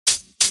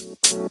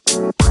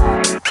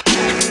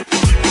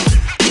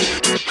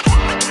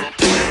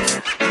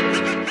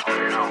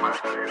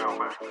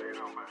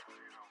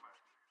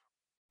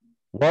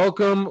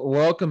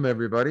Welcome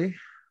everybody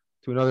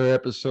to another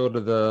episode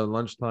of the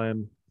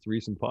Lunchtime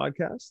Threesome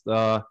Podcast.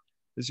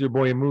 This is your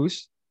boy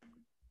Moose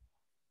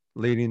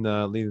leading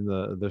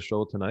the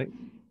show tonight.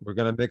 We're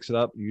gonna mix it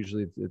up.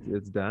 Usually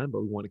it's Dan,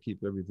 but we want to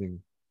keep everything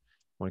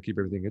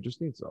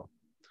interesting. So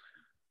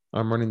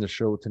I'm running the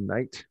show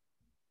tonight,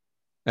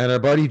 and our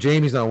buddy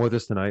Jamie's not with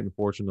us tonight,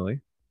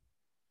 unfortunately.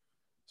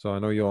 So I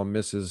know you all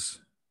miss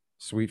his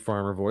sweet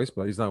farmer voice,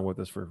 but he's not with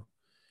us for.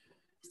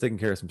 He's taking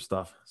care of some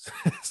stuff.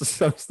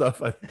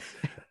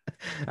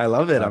 I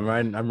love it.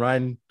 I'm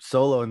riding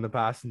solo in the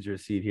passenger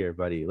seat here,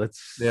 buddy.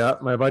 Yeah,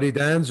 my buddy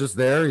Dan's just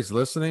there. He's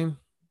listening.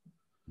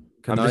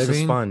 I'm just a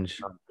sponge.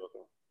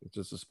 It's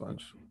just a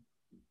sponge.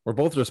 We're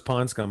both just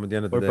pond scum at the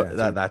end of the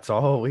day. That's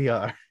all we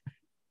are.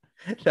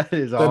 That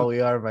is all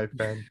we are, my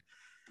friend.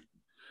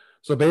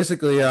 So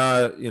basically,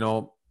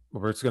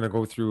 we're just gonna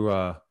go through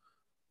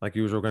like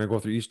usual. We're gonna go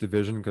through each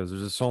division because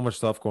there's just so much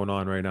stuff going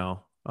on right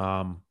now.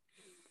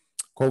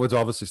 COVID's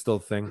obviously still a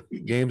thing.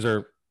 Games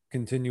are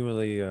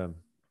continually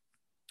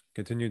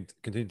continue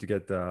to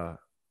get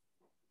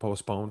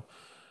postponed.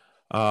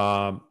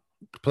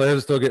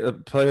 Players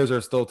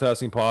are still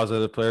testing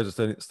positive. Players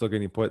are still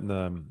getting put in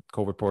the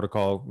COVID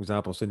protocol. For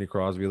example, Sidney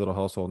Crosby, a little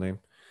household name.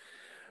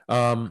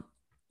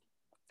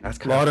 That's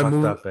kind of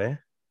fucked up, eh?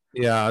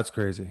 Yeah, it's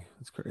crazy.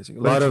 It's crazy.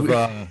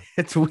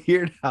 It's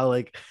weird how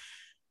like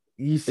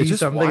you see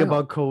something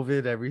about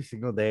COVID every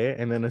single day,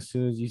 and then as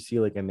soon as you see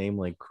like a name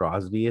like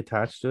Crosby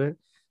attached to it,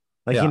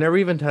 like he never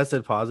even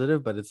tested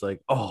positive, but it's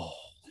like, oh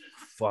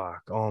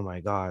fuck, oh my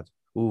god,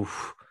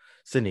 oof,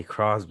 Sidney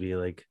Crosby,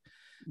 like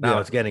now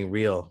it's getting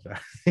real.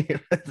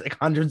 Like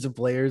hundreds of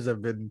players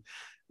have been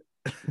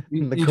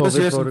in the COVID just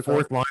hear some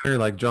fourth liner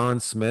like John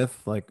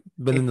Smith, like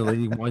been in the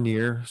league 1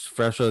 year,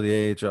 fresh out of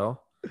the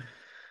AHL.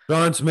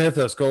 John Smith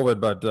has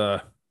COVID, but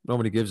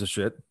nobody gives a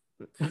shit.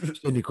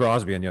 Sidney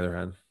Crosby, on the other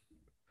hand.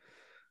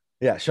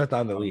 Yeah, shut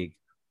down the league.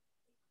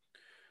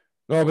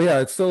 No, but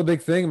yeah, it's still a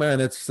big thing, man.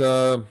 It's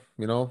so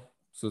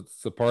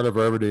it's a part of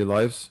our everyday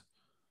lives.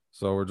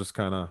 So we're just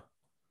kind of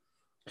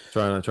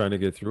trying to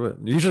get through it.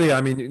 Usually,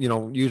 I mean,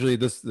 usually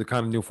this the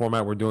kind of new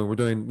format we're doing.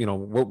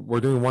 We're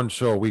doing one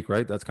show a week,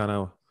 right? That's kind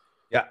of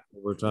what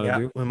we're trying to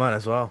do. We might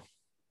as well,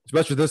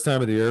 especially this time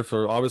of the year.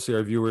 For obviously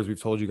our viewers,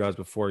 we've told you guys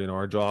before.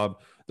 Our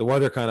job, the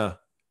weather kind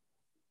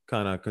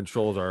of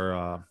controls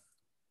our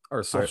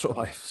social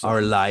life,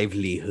 our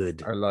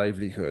livelihood.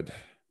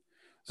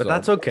 But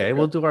that's okay.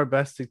 We'll do our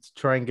best to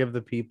try and give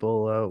the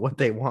people what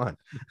they want.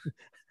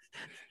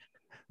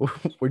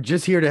 We're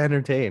just here to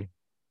entertain.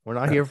 We're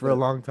not here for a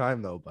long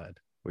time, though, bud.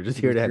 We're just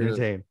here to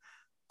entertain.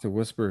 To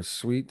whisper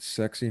sweet,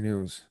 sexy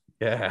news.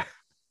 Yeah.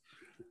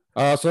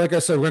 So like I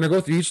said, we're going to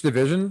go through each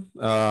division.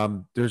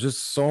 There's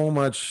just so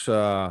much.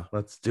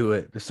 Let's do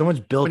it. There's so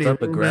much built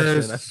up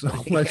aggression.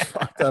 So much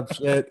fucked up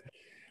shit.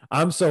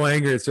 I'm so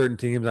angry at certain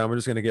teams. We're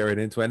just going to get right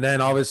into it. And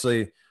then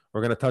obviously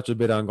we're going to touch a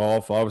bit on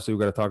golf. Obviously,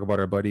 we've got to talk about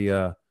our buddy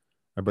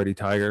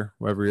Tiger,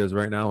 wherever he is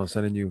right now, and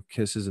sending you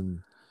kisses and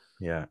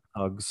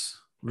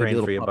hugs.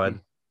 Praying for you, bud.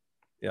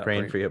 Yeah,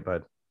 praying for you,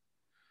 bud.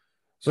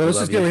 So let's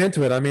just get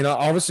into it. I mean,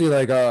 obviously,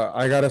 like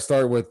I got to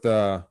start with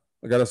the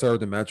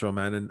Metro,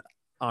 man. And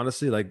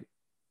honestly, like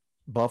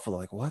Buffalo,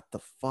 like what the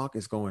fuck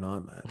is going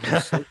on,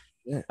 man?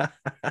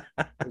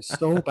 It's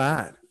so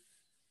bad.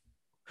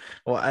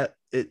 Well,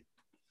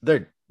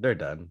 they're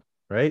done,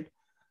 right?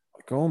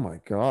 Like, oh my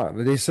god!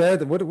 They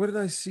said what did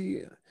I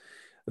see?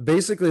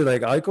 Basically,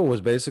 like Eichel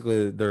was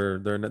basically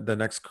the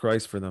next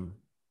Christ for them.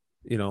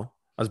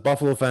 As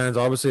Buffalo fans,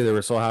 obviously they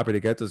were so happy to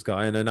get this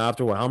guy, and then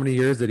after how many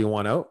years did he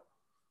want out?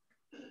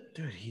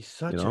 Dude, he's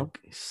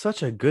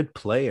such a good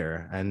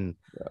player, and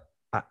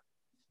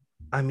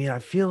I mean, I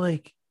feel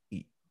like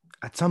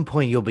at some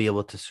point you'll be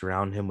able to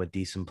surround him with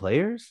decent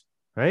players,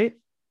 right?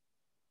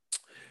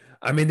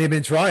 I mean, they've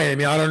been trying. I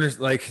mean, I don't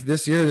understand. Like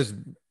this year, there's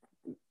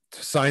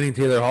signing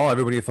Taylor Hall.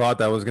 Everybody thought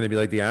that was going to be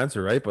like the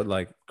answer, right? But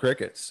like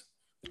crickets.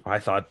 I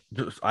thought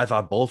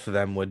both of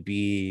them would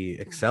be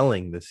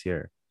excelling this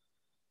year.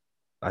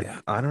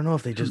 I don't know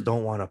if they just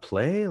don't want to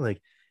play.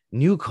 Like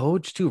new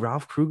coach too,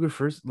 Ralph Kruger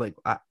first. Like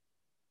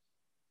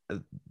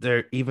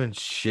they're even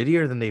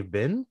shittier than they've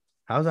been.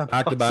 How's that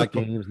back-to-back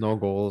games, no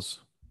goals?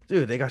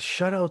 Dude, they got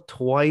shut out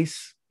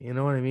twice. You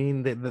know what I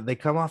mean? They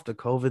come off the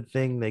COVID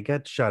thing. They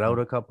get shut out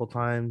a couple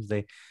times.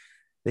 They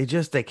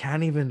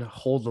can't even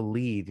hold the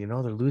lead. They're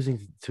losing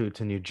to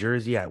New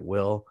Jersey at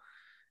will.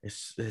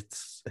 It's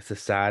a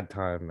sad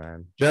time,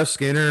 man. Jeff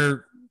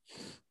Skinner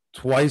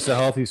twice a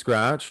healthy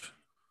scratch.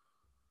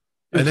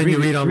 And then you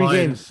read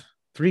online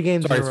three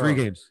games in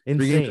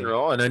a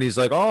row, and then he's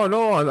like, "Oh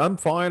no, I'm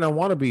fine. I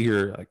want to be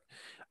here." Like,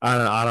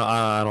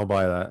 I don't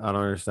buy that. I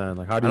don't understand.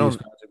 Like, how do you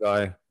scratch a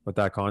guy with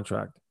that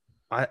contract?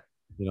 I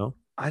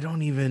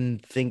don't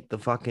even think the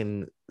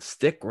fucking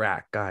stick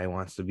rack guy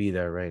wants to be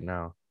there right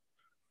now.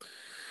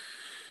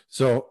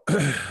 So,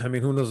 I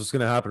mean, who knows what's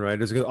going to happen, right?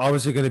 There's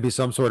obviously going to be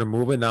some sort of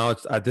movement. Now,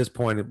 it's at this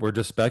point we're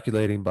just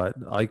speculating, but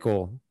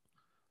Eichel,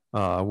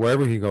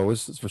 wherever he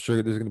goes, it's for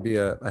sure there's going to be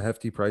a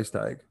hefty price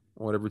tag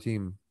on whatever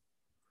team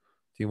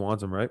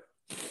wants him, right?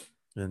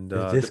 And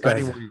this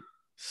guy's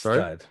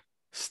sorry?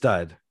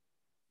 stud.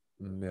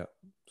 Yeah.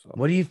 So.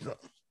 What do you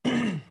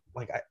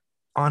like?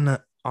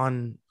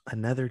 On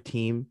another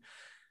team,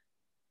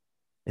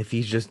 if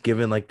he's just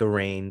given like the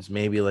reins,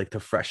 maybe like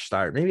the fresh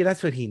start, maybe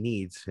that's what he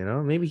needs. You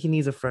know, maybe he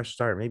needs a fresh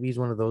start. Maybe he's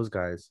one of those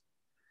guys.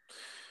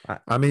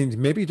 I mean,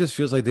 maybe it just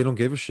feels like they don't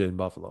give a shit in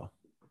Buffalo.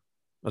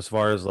 As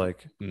far as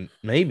like,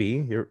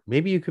 maybe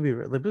you could be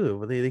like,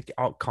 they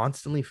all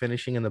constantly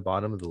finishing in the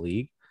bottom of the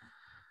league.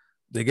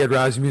 They get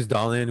Rasmus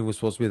Dahlin, who was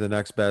supposed to be the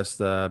next best,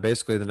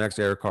 basically the next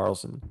Erik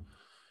Karlsson.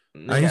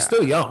 Yeah. He's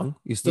still young.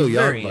 He's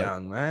very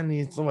young, man.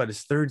 He's what,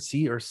 his third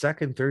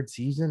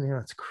season.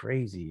 Yeah, it's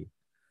crazy.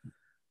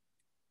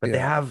 But they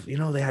have,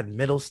 they had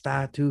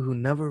Mittelstadt too, who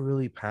never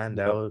really panned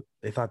out.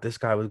 They thought this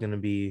guy was going to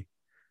be.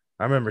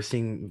 I remember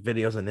seeing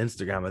videos on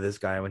Instagram of this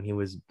guy when he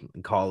was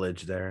in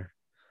college there.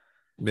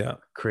 Yeah,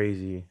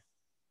 crazy.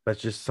 But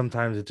just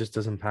sometimes it just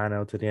doesn't pan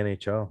out to the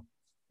NHL.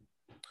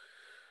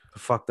 The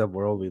fucked up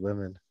world we live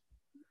in.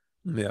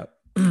 Yeah,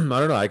 I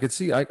don't know. I could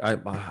see I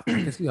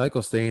can see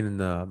Eichel staying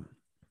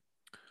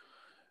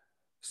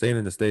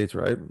in the States,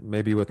 right?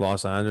 Maybe with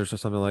Los Angeles or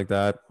something like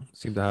that.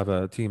 Seem to have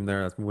a team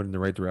there that's moving in the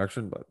right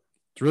direction, but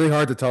it's really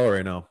hard to tell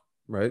right now,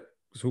 right?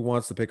 Because who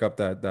wants to pick up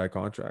that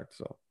contract?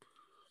 So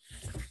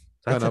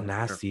that's a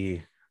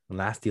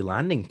nasty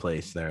landing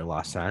place there,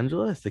 Los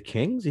Angeles. The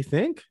Kings, you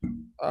think?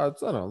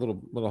 It's I don't know, a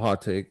little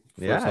hot take.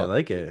 Yeah, I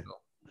like it.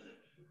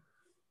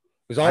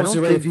 Because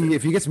obviously, right,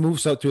 if he gets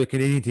moved out to a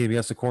Canadian team, he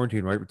has to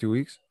quarantine, right, for 2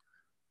 weeks.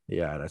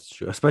 Yeah, that's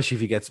true. Especially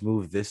if he gets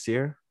moved this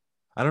year.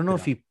 I don't know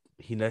if he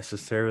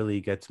necessarily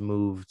gets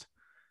moved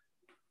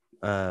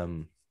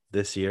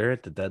this year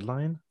at the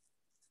deadline,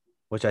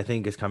 which I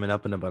think is coming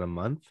up in about a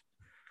month.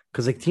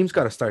 Because like teams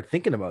got to start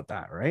thinking about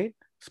that, right?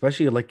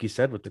 Especially like you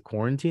said with the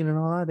quarantine and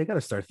all that, they got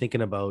to start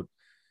thinking about,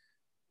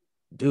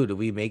 dude, do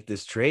we make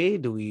this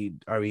trade? Are we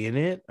in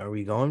it? Are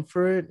we going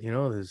for it?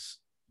 There's.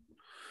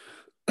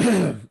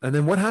 And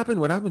then what happened?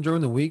 What happened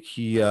during the week?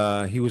 He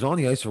was on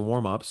the ice for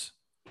warmups,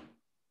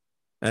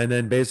 and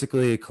then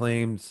basically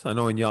claimed. I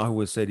know in Yahoo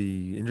it said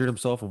he injured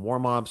himself in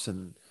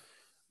warmups,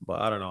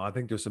 but I don't know. I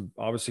think there's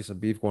obviously some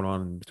beef going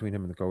on between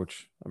him and the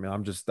coach. I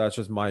mean, that's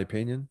just my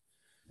opinion.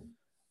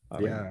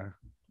 There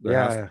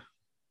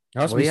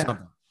has to be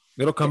something.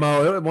 It'll come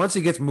out once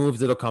he gets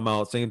moved. It'll come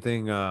out. Same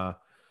thing.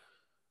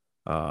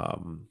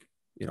 Whenever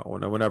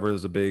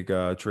there's a big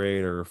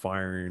trade or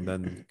firing,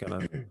 then kind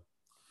of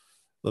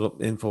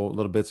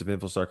little bits of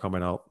info start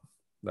coming out.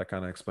 That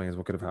kind of explains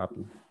what could have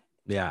happened.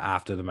 Yeah,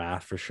 after the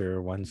math for sure.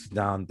 Once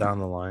down the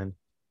line.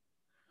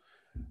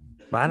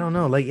 But I don't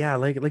know. Like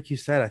you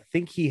said, I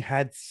think he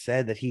had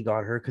said that he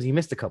got hurt because he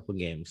missed a couple of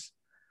games.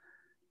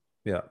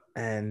 Yeah.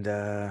 And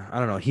I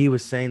don't know. He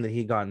was saying that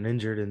he gotten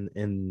injured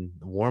in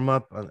warm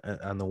up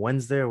on the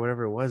Wednesday or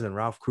whatever it was, and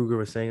Ralph Kruger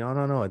was saying, "Oh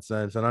no, it's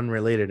an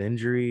unrelated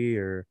injury."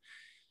 Or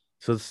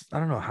so I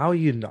don't know how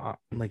you not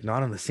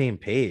on the same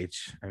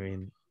page. I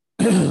mean,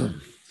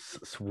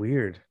 it's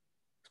weird,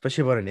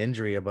 especially about an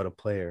injury about a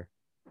player.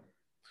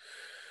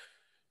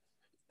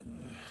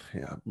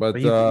 Yeah, but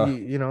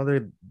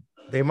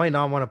they might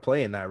not want to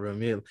play in that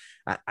room.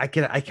 I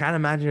can't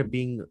imagine it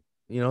being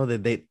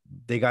that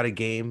they got a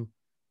game.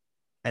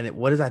 And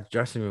what does that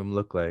dressing room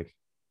look like?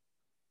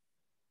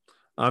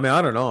 I mean,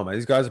 I don't know, man.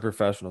 These guys are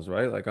professionals,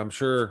 right? Like, I'm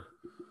sure.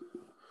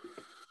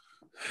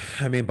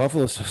 I mean,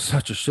 Buffalo's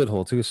such a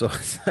shithole too. So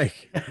it's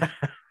like,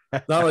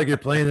 it's not like you're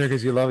playing there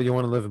because you love it. You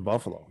want to live in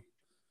Buffalo.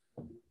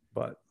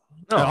 But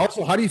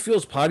also, how do you feel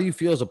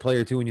as a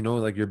player too when you know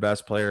like your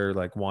best player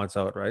like wants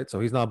out, right?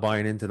 So he's not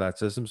buying into that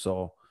system.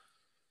 So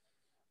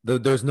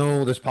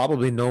there's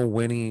probably no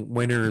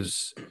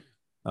winners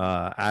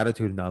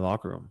attitude in that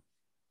locker room,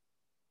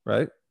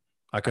 right?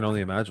 I can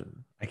only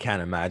imagine. I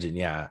can't imagine.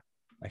 Yeah.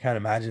 I can't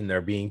imagine there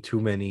being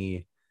too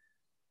many,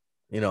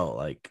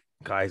 like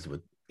guys with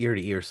ear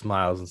to ear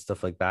smiles and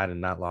stuff like that in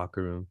that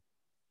locker room.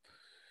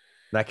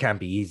 That can't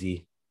be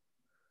easy.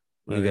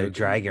 You got to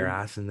drag your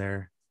ass in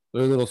there.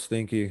 They're a little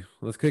stinky.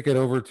 Let's kick it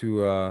over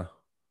to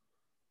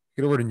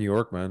New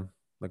York, man.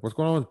 Like, what's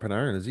going on with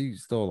Panarin? Is he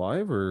still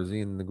alive or is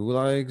he in the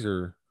gulags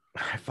or?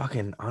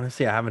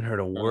 Honestly, I haven't heard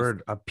a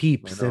word, a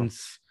peep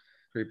since.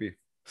 Creepy.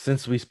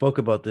 Since we spoke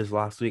about this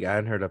last week, I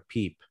hadn't heard a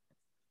peep.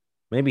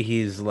 Maybe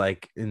he's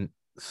like in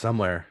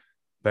somewhere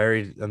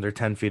buried under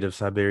 10 feet of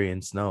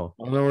Siberian snow.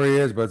 I don't know where he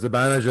is, but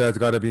Zibanejad's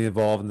got to be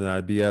involved in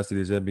that BS that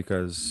he's in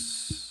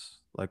because,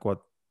 like, what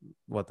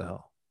the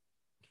hell?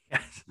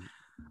 Yes.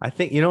 I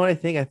think, you know what I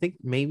think? I think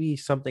maybe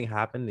something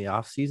happened in the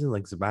offseason.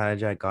 Like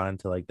Zibanejad got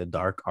into like the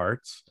dark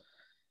arts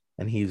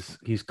and he's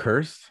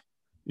cursed.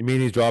 You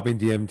mean he's dropping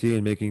DMT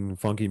and making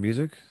funky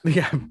music?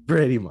 Yeah,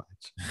 pretty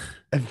much.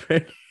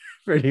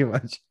 Pretty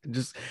much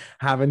just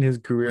having his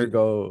career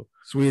go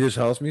Swedish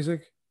house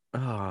music.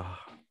 Oh,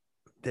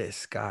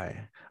 this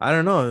guy. I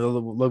don't know.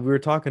 We were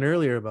talking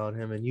earlier about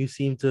him, and you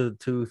seem to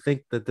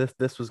think that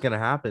this was gonna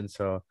happen.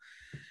 So,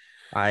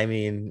 I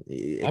mean,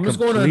 I'm just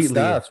going on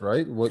stats,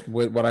 right?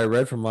 What I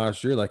read from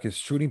last year, like his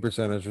shooting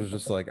percentage was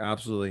just like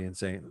absolutely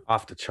insane,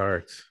 off the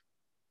charts.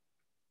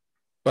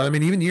 But I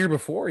mean, even the year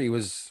before, he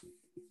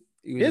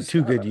had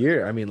two good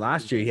years. I mean,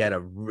 last year he had a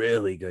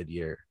really good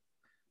year.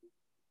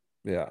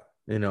 Yeah.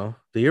 You know,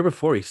 the year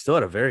before he still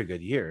had a very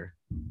good year.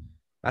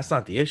 That's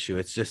not the issue.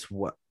 It's just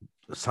what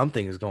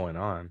something is going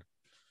on.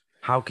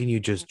 How can you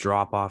just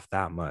drop off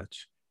that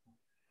much?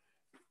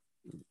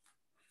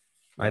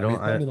 I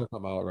don't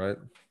come out right.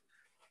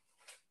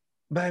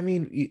 But I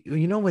mean,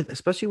 you know,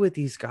 especially with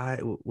these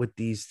guys, with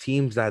these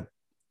teams that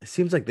it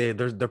seems like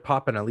they're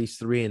popping at least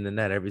 3 in the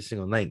net every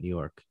single night in New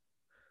York,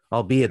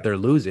 albeit they're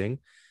losing.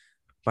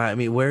 But I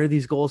mean, where are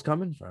these goals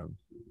coming from?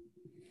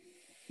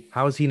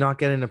 How is he not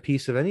getting a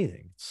piece of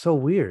anything? It's so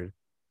weird.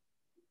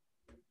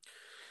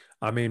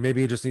 I mean,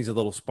 maybe he just needs a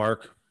little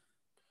spark.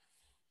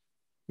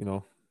 You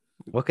know,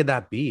 what could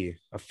that be?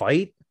 A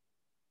fight?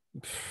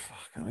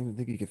 I don't even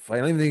think he could fight. I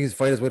don't even think he's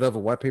fight his way out of a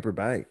wet paper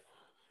bag.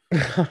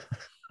 I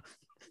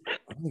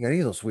don't think any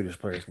of those Swedish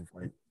players can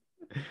fight.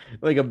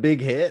 Like a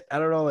big hit? I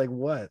don't know, like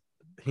what?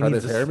 He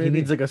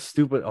needs like a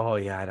stupid. Oh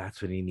yeah,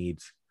 that's what he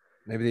needs.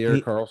 Maybe the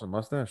Erik Karlsson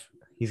mustache.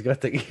 He's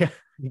got to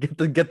get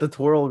the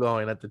twirl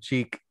going at the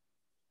cheek.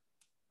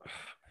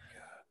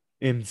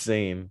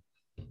 Insane.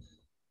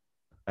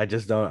 I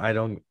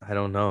don't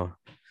know.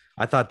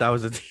 I thought that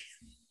was a team.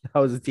 That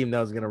was a team that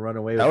was gonna run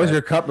away. That was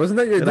your cup, wasn't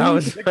that your? That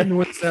was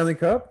win Stanley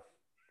Cup.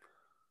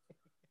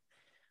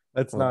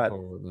 Let's not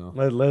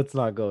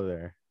go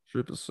there.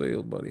 Ship has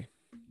sailed, buddy.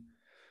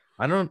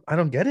 I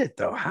don't get it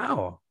though.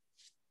 How?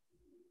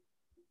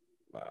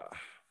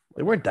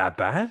 They weren't that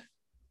bad.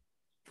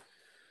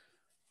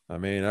 I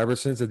mean, ever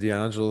since the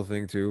DeAngelo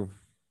thing too.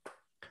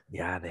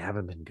 Yeah, they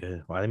haven't been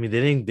good. Well, I mean,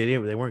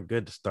 they weren't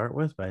good to start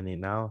with, but I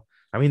mean now.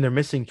 I mean, they're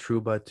missing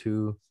Trouba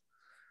too.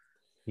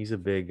 He's a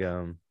big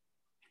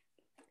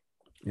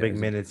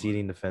minutes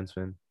eating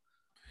defenseman.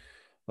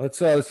 Let's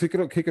kick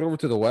it over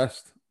to the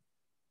West.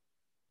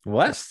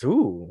 West,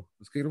 ooh.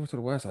 Let's kick it over to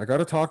the West. I got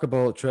to talk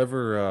about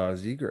Trevor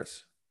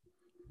Zegras.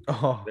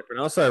 Oh, they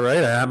pronounce that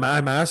right?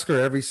 I massacre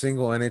every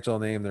single NHL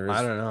name there is.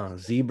 I don't know.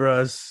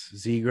 Zegras.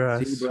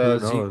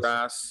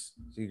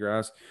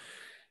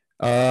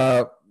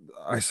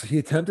 He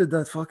attempted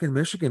that fucking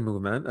Michigan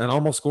move, man, and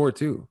almost scored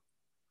too.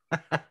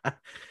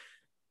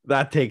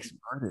 That takes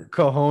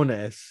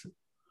cojones.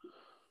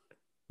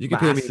 You could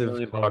pay me $1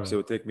 million. It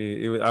would take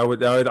me. I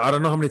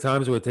don't know how many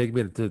times it would take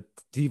me to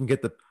even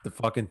get the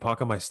fucking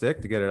puck on my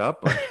stick to get it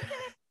up. But,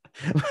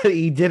 but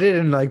he did it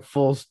in like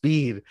full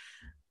speed.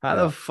 How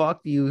the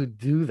fuck do you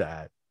do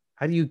that?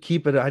 How do you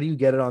keep it? How do you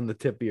get it on the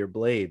tip of your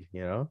blade?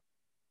 You know?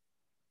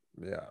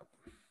 Yeah.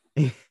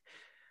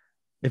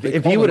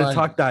 if he would have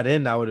tucked that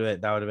in, that would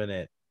have been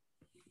it.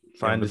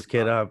 Signed this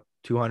kid up,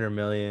 $200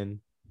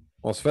 million.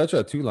 Well, Svetch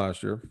had 2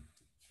 last year.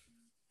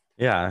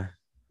 Yeah.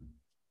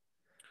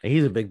 And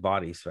he's a big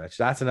body, Svetch.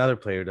 That's another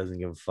player who doesn't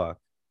give a fuck.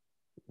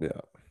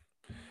 Yeah.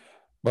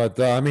 But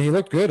I mean, he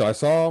looked good. I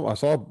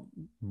saw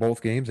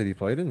both games that he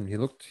played in. He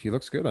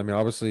looks good. I mean,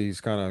 obviously he's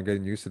kind of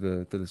getting used to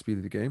the speed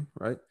of the game,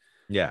 right?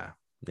 Yeah.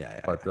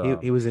 But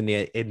he was in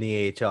the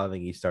AHL. I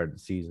think he started the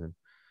season.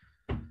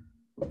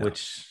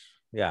 Which,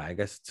 I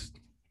guess it's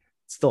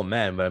still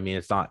men, but I mean,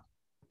 it's not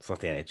the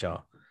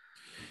NHL.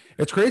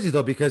 It's crazy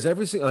though, because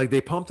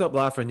they pumped up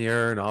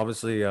Lafreniere, and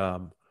obviously,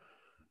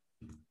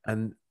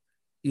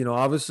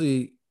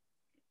 obviously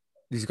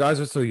these guys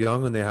are so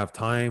young and they have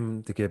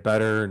time to get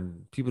better,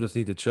 and people just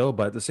need to chill.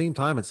 But at the same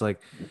time, it's like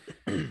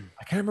I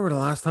can't remember the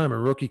last time a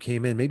rookie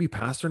came in. Maybe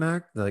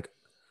Pasternak. Like,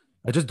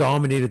 I just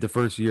dominated the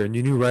first year, and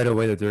you knew right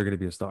away that they're going to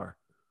be a star.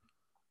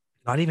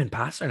 Not even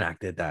Pasternak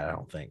did that, I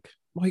don't think.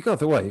 Well, he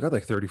got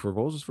like 34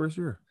 goals his first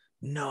year.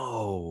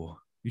 No,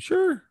 you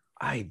sure?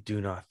 I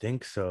do not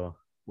think so.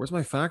 Where's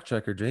my fact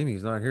checker, Jamie?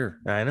 He's not here.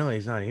 I know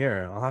he's not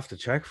here. I'll have to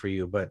check for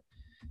you, but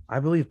I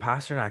believe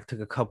Pasternak took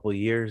a couple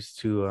years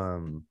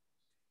to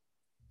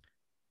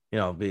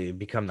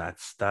become that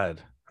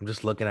stud. I'm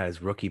just looking at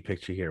his rookie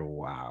picture here.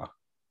 Wow.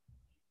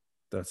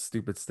 That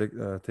stupid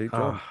tape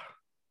job.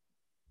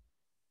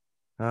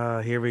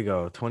 Here we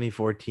go.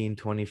 2014,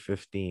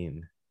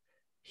 2015.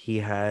 He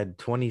had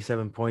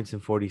 27 points in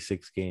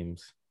 46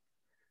 games.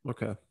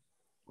 Okay.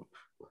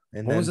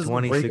 And then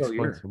 26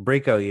 points.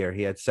 Breakout year.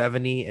 He had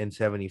 70 and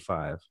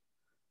 75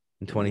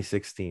 in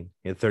 2016.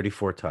 He had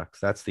 34 tucks.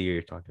 That's the year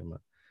you're talking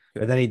about.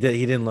 But then he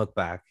didn't look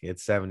back. He had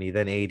 70,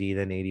 then 80,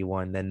 then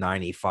 81, then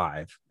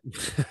 95.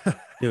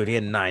 Dude, he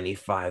had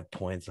 95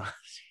 points last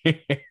year.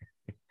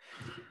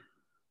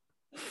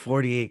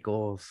 48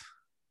 goals.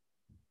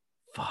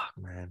 Fuck,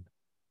 man.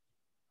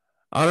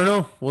 I don't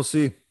know. We'll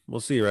see.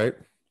 Right?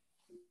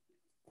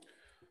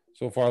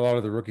 So far, a lot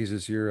of the rookies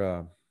this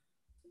year,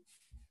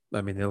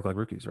 I mean, they look like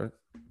rookies, right?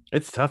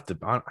 It's tough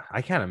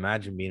I can't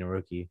imagine being a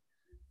rookie.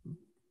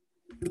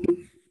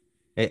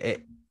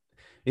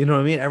 You know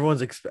what I mean?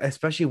 Everyone's,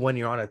 especially when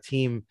you're on a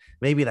team,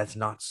 maybe that's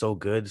not so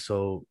good.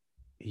 So,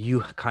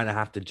 you kind of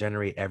have to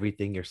generate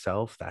everything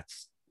yourself.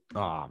 That's,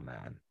 oh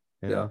man,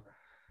 you know,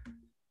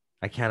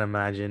 I can't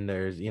imagine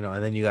there's,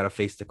 and then you got to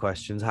face the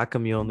questions. How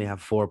come you only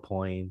have 4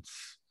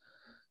 points?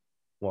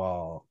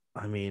 Well,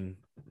 I mean,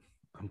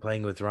 I'm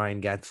playing with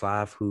Ryan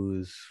Getzlaff,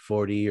 who's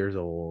 40 years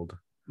old.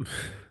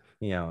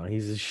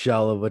 He's a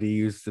shell of what he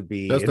used to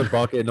be. Just a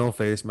bucket, no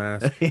face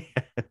mask.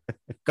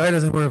 Guy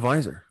doesn't wear a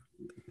visor.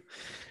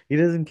 He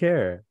doesn't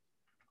care.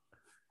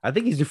 I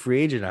think he's a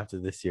free agent after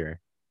this year.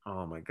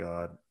 Oh my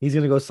god. He's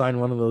gonna go sign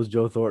one of those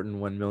Joe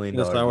Thornton $1 million.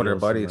 He's sign with our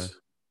buddies. Somewhere.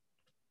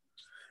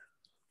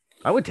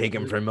 I would take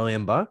him for $1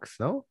 million.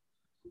 No.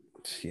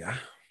 Yeah.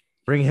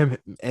 Bring him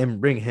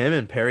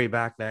and Perry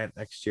back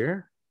next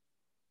year.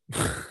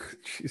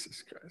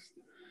 Jesus Christ.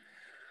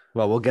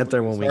 Well, we'll get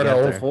there when we get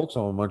there. Old folks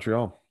home in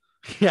Montreal.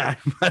 Yeah,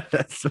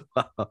 that's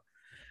well.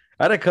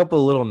 I had a couple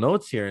of little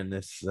notes here in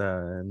this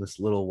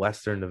little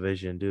Western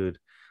division, dude.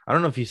 I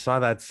don't know if you saw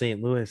that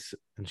St. Louis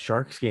and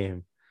Sharks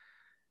game.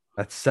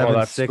 That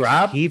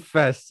 7-6 Heat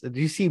Fest. Did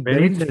you see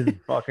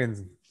Ben? Fucking.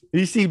 Did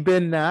you see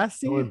Ben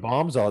Nasty? Throwing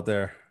bombs out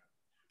there.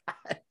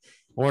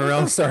 Going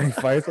around starting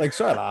fights. Like,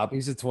 shut up.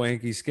 He's a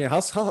twink. He's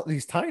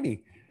he's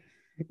tiny.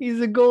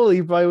 He's a goalie.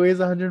 He probably weighs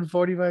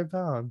 145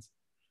 pounds.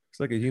 Looks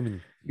like a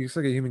human. He looks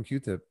like a human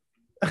Q-tip.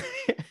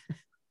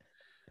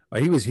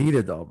 He was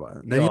heated though,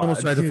 but then he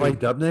almost tried to fight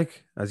Dubnyk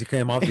as he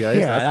came off the ice.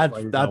 Yeah,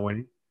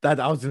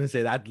 that I was gonna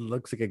say that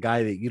looks like a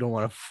guy that you don't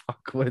want to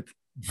fuck with.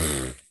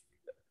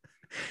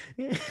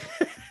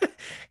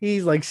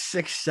 He's like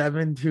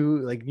 6'7", 2.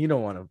 Like, you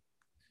don't want to.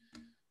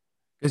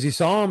 Because you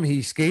saw him,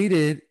 he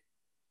skated.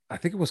 I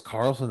think it was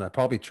Carlson that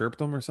probably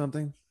chirped him or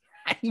something.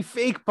 He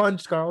fake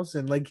punched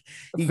Carlson. Like,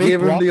 he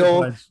gave him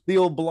the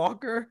old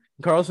blocker.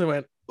 Carlson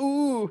went,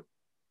 ooh.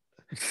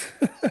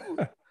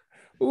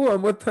 Ooh,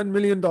 I'm worth $10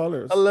 million.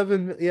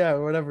 11, yeah,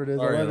 whatever it is.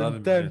 Sorry,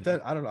 11, 10,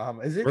 10. I don't know how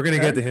much. Is it? We're gonna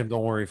get to him.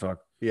 Don't worry, fuck.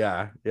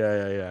 Yeah.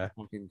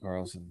 Fucking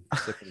Carlson.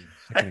 Sickening.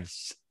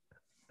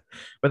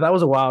 But that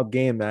was a wild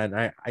game,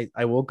 man.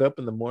 I woke up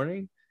in the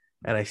morning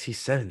and I see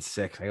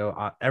 7-6. I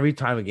go, every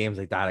time a game's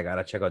like that, I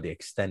gotta check out the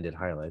extended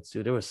highlights,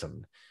 dude. There was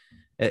some.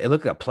 It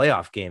looked like a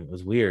playoff game. It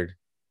was weird.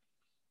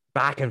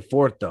 Back and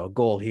forth though.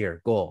 Goal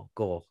here. Goal.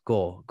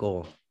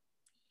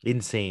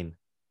 Insane.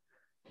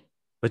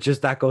 But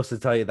just that goes to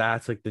tell you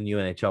that's like the new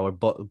NHL where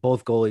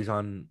both goalies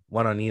on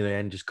one on either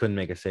end just couldn't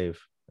make a save.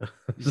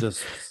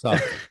 Just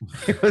sucked.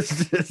 It was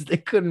just they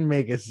couldn't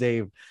make a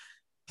save.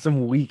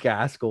 Some weak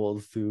ass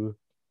goals too.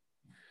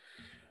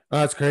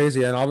 That's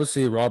crazy. And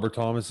obviously Robert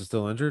Thomas is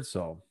still injured,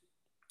 so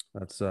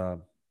that's a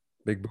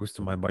big boost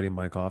to my buddy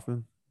Mike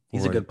Hoffman.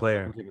 He's a good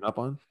player. I'm giving up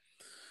on.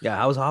 Yeah,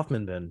 how's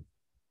Hoffman been?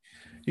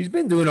 He's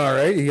been doing all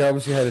right. He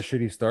obviously had a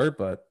shitty start,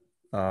 but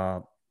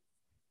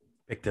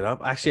picked it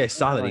up. Actually, I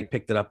saw that he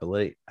picked it up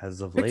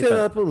as of late. Picked it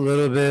up a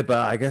little bit, but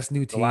I guess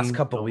new team. The last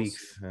couple of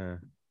weeks. Yeah.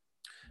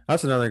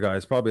 That's another guy.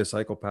 He's probably a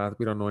psychopath.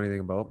 We don't know anything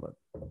about, but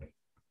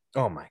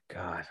oh my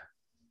god,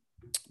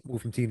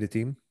 move from team to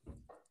team.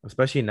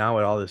 Especially now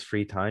with all this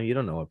free time, you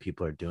don't know what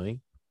people are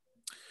doing.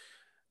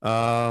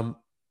 Let's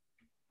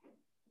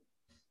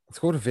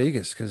go to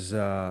Vegas because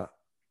I'm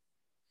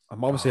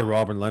obviously a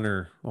Robin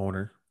Leonard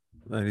owner,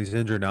 and he's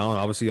injured now. And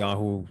obviously,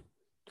 Yahoo.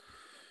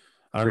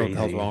 I don't know what the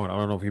hell's wrong. I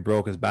don't know if he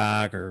broke his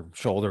back or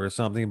shoulder or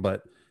something,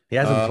 but he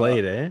hasn't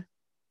played, eh?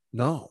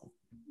 No.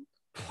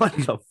 What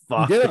the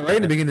fuck? He did it right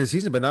in the beginning of the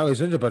season, but now he's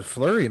injured. But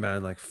Fleury,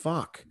 man, like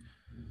fuck.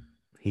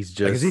 He's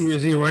just like,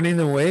 is he running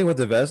away with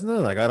the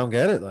Vezina? Like, I don't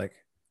get it. Like,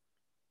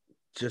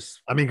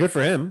 just I mean, good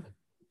for him.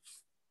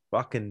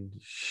 Fucking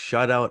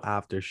shutout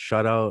after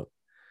shutout.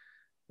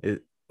 I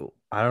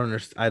don't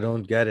understand. I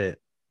don't get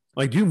it.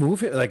 Like, do you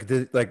move it?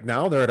 Like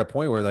now they're at a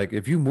point where like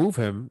if you move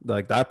him,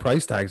 like that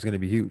price tag is going to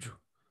be huge.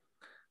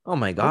 Oh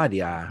my god,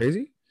 yeah.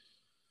 Crazy.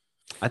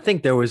 I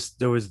think there was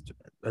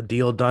a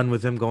deal done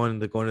with him going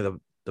to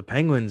the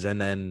Penguins,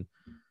 and then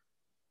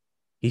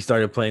he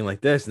started playing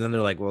like this, and then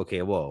they're like, well,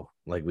 okay,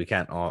 like we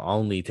can't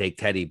only take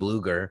Teddy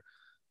Bluger,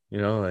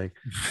 like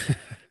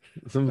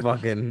some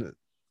fucking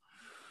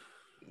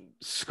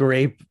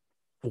scrape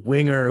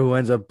winger who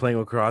ends up playing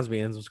with Crosby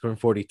and ends up scoring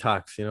 40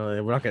 tucks.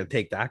 We're not going to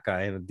take that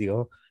guy in a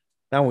deal.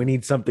 Now we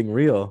need something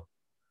real.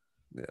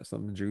 Yeah,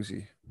 something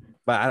juicy.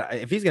 But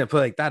if he's gonna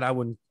play like that, I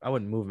wouldn't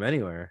move him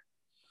anywhere.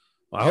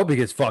 Well, I hope he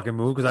gets fucking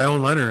moved because I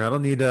own Leonard. I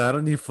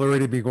don't need Fleury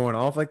to be going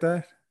off like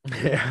that.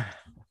 Yeah,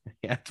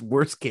 it's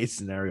worst case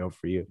scenario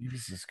for you.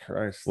 Jesus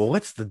Christ. Well,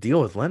 what's the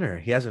deal with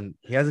Leonard? He hasn't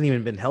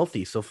even been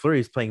healthy. So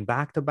Fleury's playing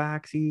back to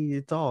back. See,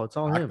 it's all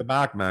back him. To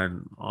back,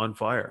 man, on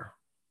fire.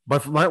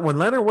 But when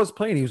Leonard was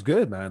playing, he was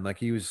good, man. Like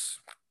he was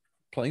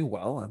playing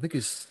well. I think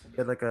he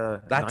had like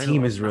a that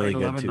team is really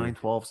good too.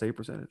 9-12 save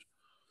percentage.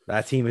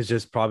 That team is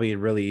just probably a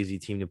really easy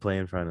team to play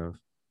in front of.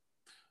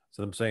 That's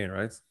what I'm saying,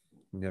 right?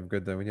 When you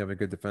have a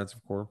good defensive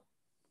core.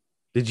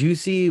 Did you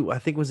see? I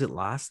think was it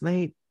last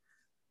night?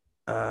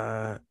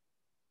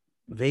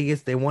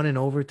 Vegas, they won in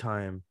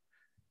overtime.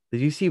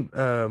 Did you see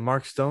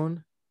Mark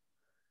Stone?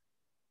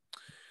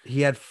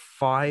 He had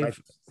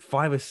five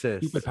 5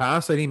 assists. Stupid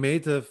pass that he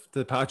made to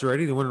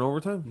Pacioretty to win in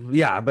overtime.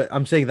 Yeah, but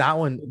I'm saying that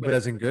one, but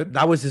isn't good.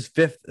 That was his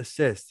 5th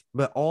assist.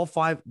 But all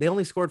 5, they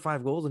only scored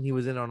 5 goals, and he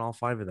was in on all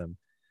 5 of them.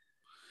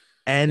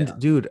 And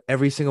dude,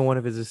 every single one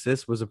of his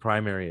assists was a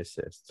primary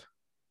assist.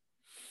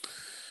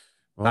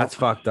 Well, that's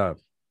fucked up.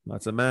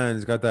 That's a man.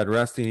 He's got that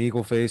resting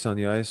eagle face on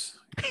the ice.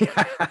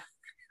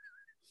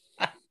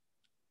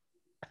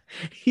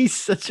 He's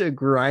such a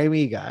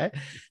grimy guy,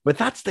 but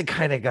that's the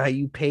kind of guy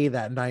you pay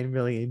that $9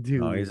 million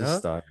to. Oh, he's a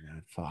star,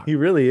 man. Fuck. He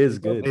really is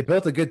good. They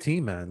built a good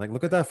team, man. Like,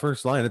 look at that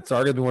first line. It's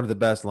arguably one of the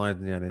best lines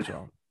in the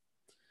NHL.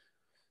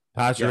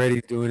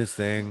 Pacioretty doing his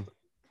thing.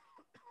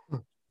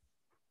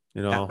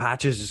 You know,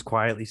 Patch is just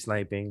quietly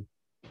sniping.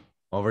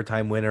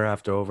 Overtime winner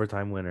after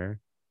overtime winner.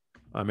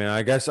 I mean,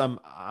 I guess I'm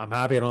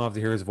happy I don't have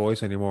to hear his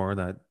voice anymore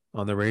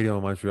on the radio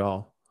in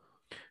Montreal.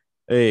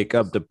 Hey,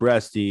 come to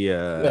Bresty.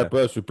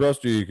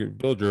 Bresty, you can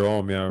build your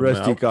home, yeah.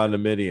 Bresty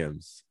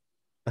condominiums.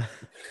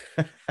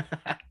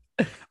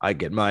 I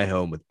get my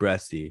home with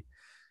Bresty.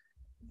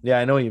 Yeah,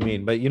 I know what you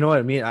mean, but you know what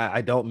I mean?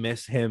 I don't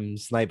miss him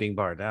sniping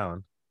bar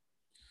down.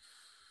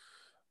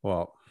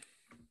 Well,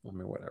 I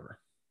mean, whatever.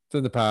 It's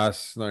in the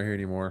past. Not here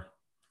anymore.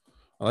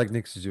 I like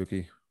Nick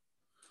Suzuki.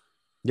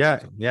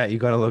 Yeah, you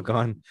gotta look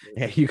on.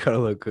 Yeah, you gotta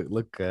look.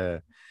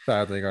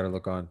 Sadly, you gotta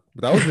look on.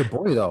 But that was your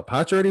boy, though.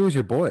 Pacioretty was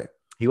your boy.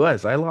 He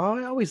was. I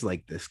always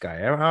liked this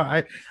guy.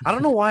 I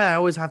don't know why I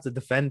always have to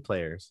defend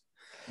players.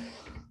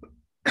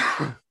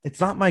 It's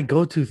not my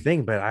go-to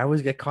thing, but I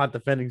always get caught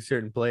defending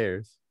certain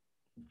players.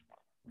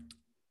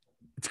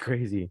 It's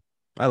crazy.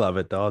 I love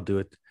it, though. I'll do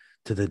it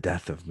to the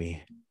death of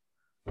me.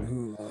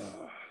 He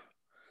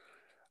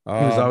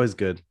was always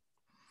good.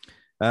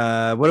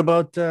 What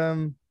about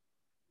I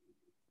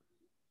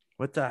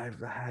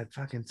had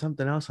fucking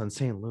something else on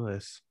St.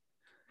 Louis.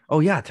 Oh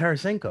yeah,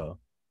 Tarasenko.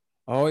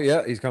 Oh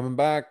yeah, he's coming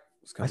back.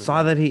 I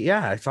saw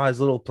his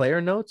little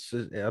player notes.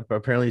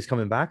 Apparently he's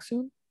coming back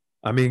soon.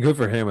 I mean, good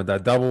for him with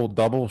that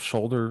double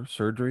shoulder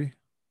surgery.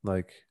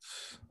 Like,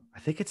 I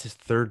think it's his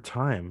 3rd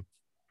time.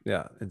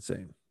 Yeah,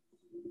 insane.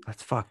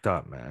 That's fucked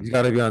up, man. He's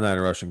got to be on that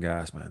Russian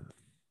gas, man.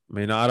 I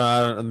mean,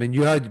 I mean,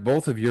 you had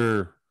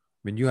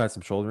you had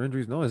some shoulder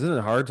injuries. No, isn't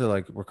it hard to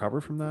like recover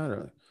from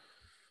that?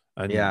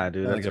 Yeah,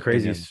 dude, that's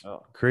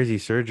crazy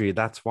surgery.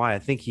 That's why I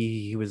think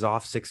he was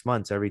off 6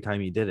 months every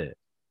time he did it.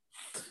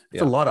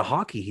 It's a lot of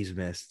hockey he's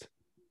missed.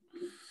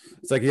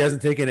 It's like he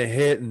hasn't taken a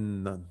hit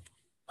in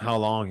how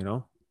long, you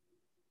know?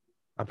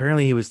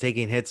 Apparently he was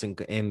taking hits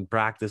in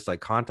practice,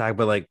 like contact,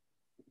 but like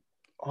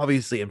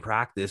obviously in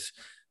practice,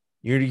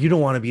 you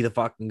don't want to be the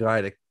fucking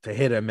guy to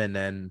hit him and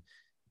then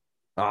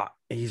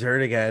he's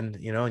hurt again,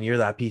 you know, and you're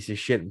that piece of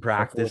shit in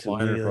practice.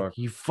 And like,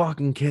 you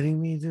fucking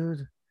kidding me,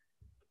 dude?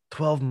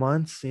 12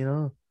 months, you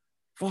know?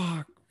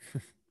 Fuck.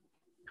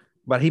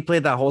 But he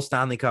played that whole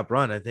Stanley Cup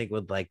run, I think,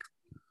 with like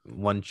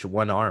one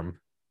arm.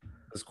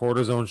 It's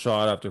cortisone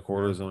shot after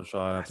cortisone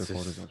shot after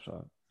cortisone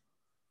shot.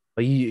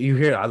 But you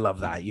hear, I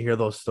love that. You hear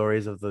those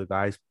stories of the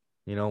guys,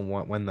 you know,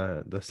 when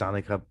the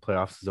Stanley Cup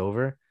playoffs is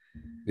over.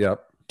 Yep.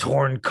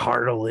 Torn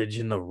cartilage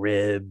in the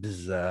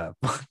ribs,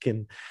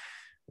 fucking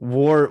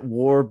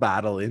war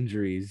battle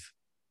injuries.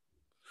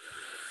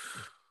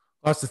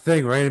 That's the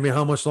thing, right? I mean,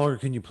 how much longer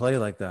can you play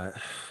like that?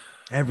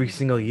 Every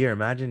single year.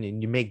 Imagine,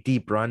 and you make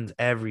deep runs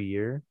every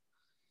year.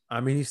 I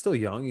mean, he's still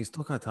young. He's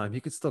still got time.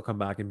 He could still come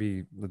back and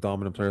be the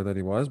dominant player that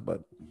he was, but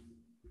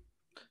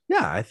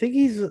yeah, I think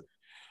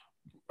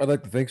I'd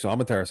like to think so. I'm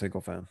a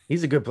Tarasenko fan.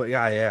 He's a good player.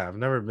 Yeah. I've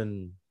never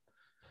been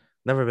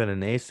a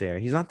naysayer.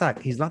 He's not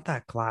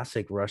that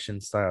classic Russian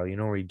style, you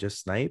know, where he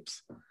just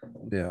snipes.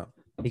 Yeah.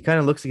 He kind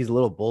of looks like he's a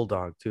little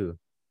bulldog too.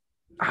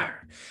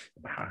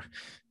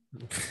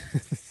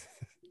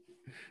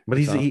 But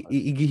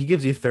he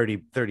gives you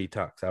 30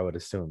 tucks, I would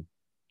assume.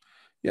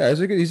 Yeah,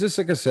 he's just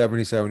like a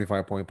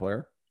 75 point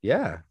player.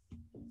 Yeah.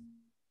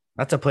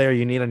 That's a player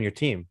you need on your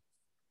team.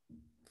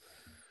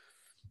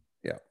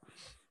 Yeah.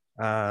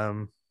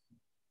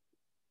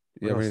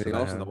 You have anything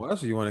else in the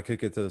West, or you want to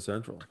kick it to the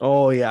Central?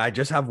 Oh, yeah. I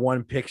just have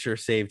one picture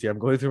saved here. I'm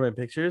going through my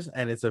pictures,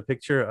 and it's a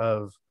picture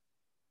of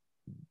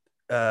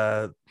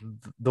the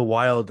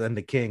Wild and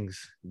the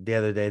Kings the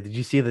other day. Did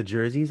you see the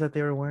jerseys that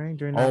they were wearing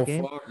during that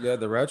game? Fuck. Yeah,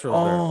 the retro.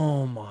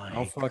 Oh, my God.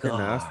 How fucking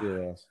nasty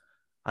it was.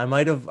 I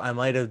might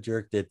have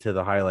jerked it to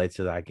the highlights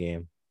of that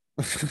game.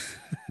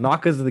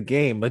 Not because of the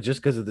game, but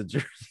just because of the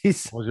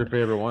jerseys. What was your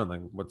favorite one? Like,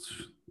 what's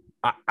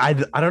I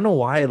don't know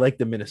why I like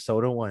the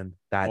Minnesota one.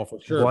 That for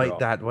sure, white,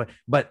 that one,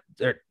 but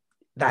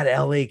that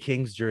LA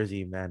Kings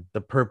jersey, man,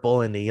 the purple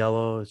and the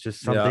yellow. It's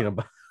just something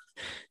about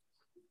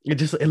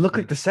it looked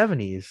like the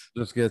 70s.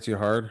 Just gets you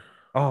hard.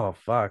 Oh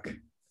fuck. It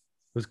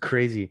was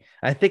crazy.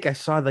 I think I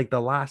saw like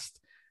the last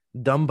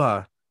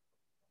Dumba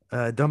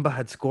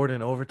had scored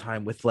in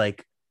overtime with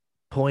like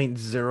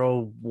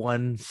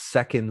 0.01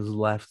 seconds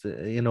left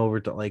in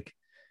overtime. Like,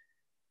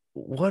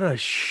 what a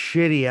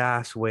shitty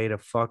ass way to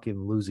fucking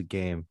lose a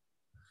game.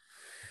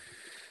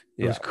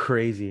 It was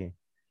crazy.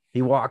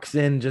 He walks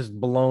in, just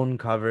blown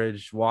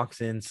coverage,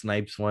 walks in,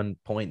 snipes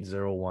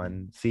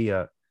 1.01. See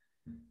ya.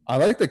 I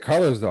like the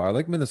colors though. I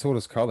like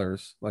Minnesota's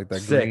colors, like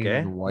that Sick, green eh?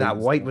 and white. That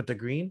And white stuff. with the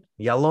green,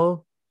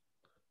 yellow.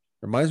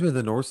 Reminds me of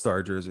the North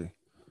Star jersey.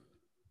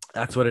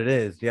 That's what it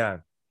is. Yeah.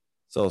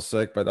 So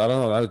sick, but I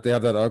don't know. They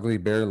have that ugly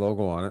bear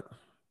logo on it.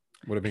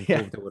 Would have been Yeah.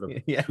 cool if they would have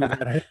threw Yeah.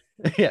 that.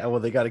 Yeah. Well,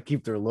 they got to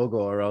keep their logo,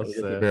 or Gotta else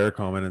get the bear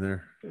comment in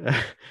there.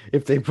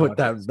 if they put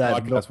Podcast,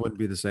 that no, podcast wouldn't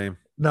be the same.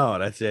 no,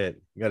 that's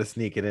it. You got to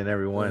sneak it in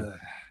every one.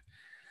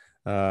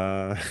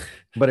 Uh,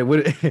 But it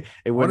would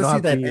I want to see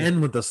that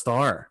N with the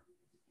star.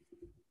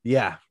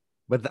 Yeah,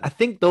 but I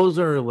think those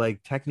are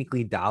like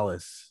technically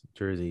Dallas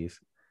jerseys.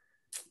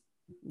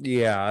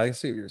 Yeah, I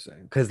see what you're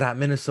saying. Because that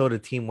Minnesota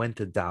team went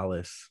to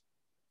Dallas,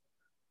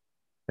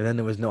 and then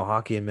there was no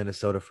hockey in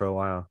Minnesota for a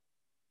while.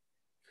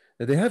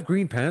 Did they have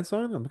green pants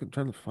on? I'm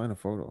trying to find a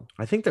photo.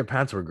 I think their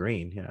pants were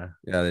green. Yeah,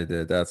 yeah, they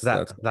did. That's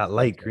that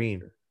light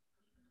green.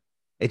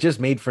 It just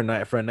made for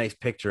a nice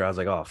picture. I was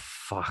like, oh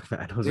fuck,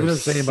 man. Those are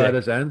saying by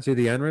this end. See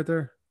the end right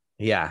there?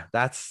 Yeah,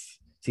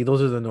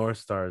 those are the North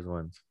Stars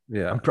ones.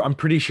 Yeah, I'm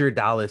pretty sure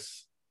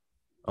Dallas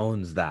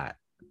owns that,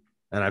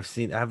 and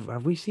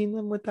have we seen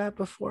them with that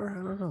before? I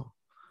don't know.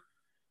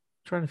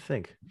 I'm trying to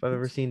think if I've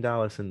ever seen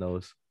Dallas in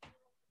those.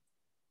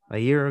 A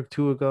year or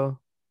two ago.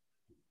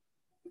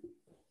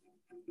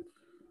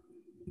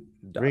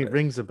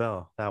 Rings a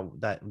bell.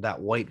 That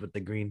white with the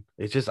green.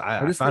 It's just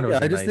I just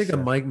think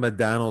of Mike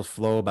McDonald's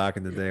flow back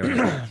in the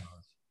day.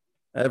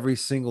 Every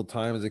single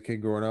time as a kid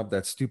growing up,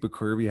 that stupid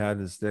curve he had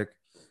in his stick.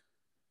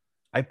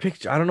 I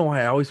don't know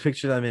why I always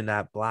picture them in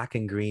that black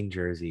and green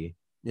jersey.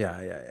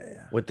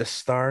 Yeah. With the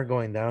star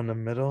going down the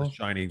middle. The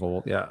shiny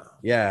gold. Yeah.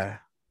 Yeah.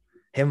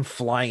 Him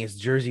flying, his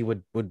jersey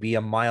would be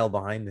a mile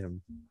behind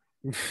him.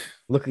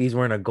 Look, he's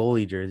wearing a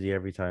goalie jersey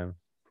every time.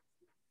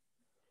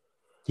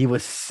 He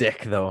was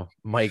sick though.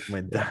 Mike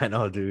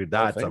McDonald, dude.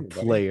 That's a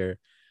player.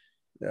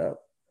 Yeah.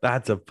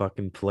 That's a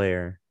fucking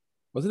player.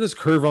 Wasn't his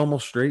curve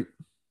almost straight?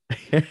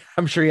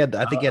 I'm sure he had.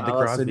 I think he had the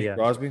Crosby. Yeah.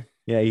 Crosby.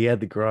 Yeah, he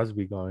had the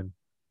Crosby going.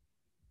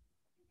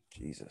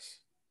 Jesus.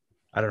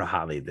 I don't know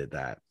how they did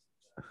that.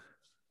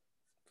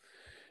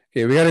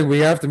 Okay, we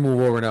have to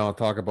move over now and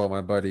talk about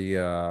my buddy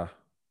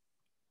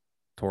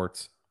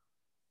Torts.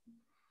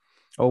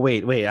 Oh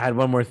wait, I had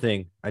one more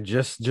thing. I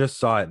just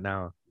saw it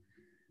now.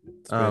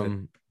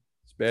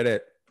 Spit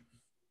it.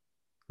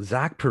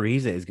 Zach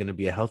Parise is going to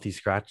be a healthy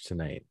scratch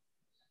tonight.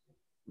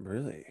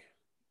 Really?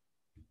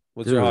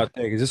 What's your hot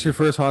take? Is this your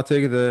first hot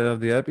take of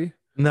the epi?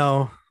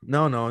 No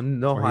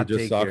hot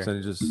take sucks here.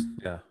 And he just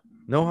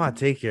No hot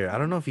take here. I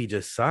don't know if he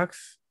just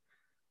sucks,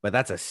 but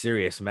that's a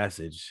serious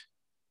message.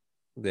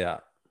 Yeah.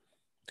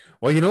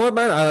 Well, you know what,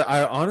 man?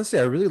 I honestly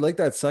really like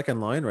that second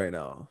line right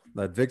now.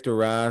 That Victor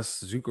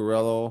Rask,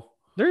 Zuccarello.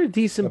 They're a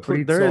decent.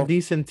 They're a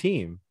decent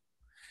team.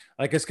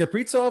 Like, is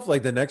Kaprizov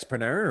like the next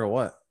Panarin or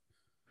what?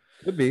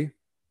 Could be.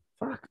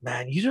 Fuck,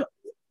 man.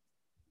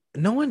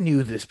 No one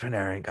knew this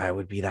Panarin guy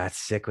would be that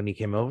sick when he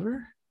came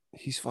over.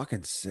 He's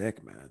fucking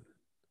sick, man.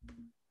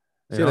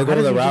 See the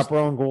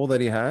wraparound goal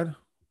that he had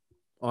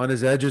on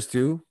his edges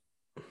too.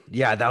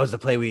 Yeah, that was the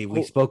play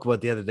we spoke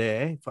about the other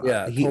day.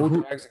 Yeah, he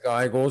drags a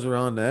guy, goes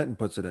around net, and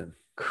puts it in.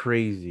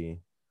 Crazy.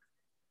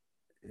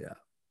 Yeah,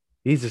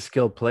 he's a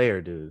skilled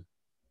player, dude.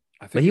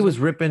 But he was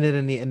ripping it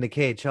in the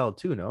KHL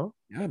too, no?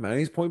 Yeah, man,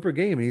 he's point per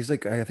game. And he's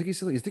like, I think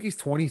he's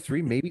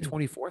 23, maybe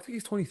 24. I think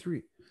he's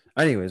 23.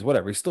 Anyways,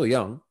 whatever. He's still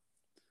young.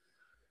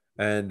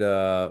 And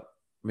I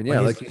mean,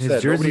 yeah, like you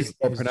said, his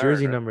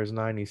jersey number is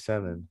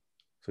 97.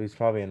 So he's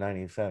probably a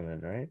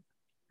 97, right?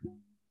 So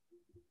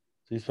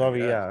he's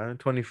probably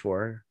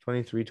 24,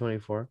 23,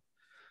 24.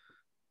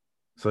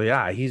 So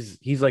yeah,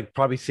 he's like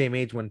probably same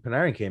age when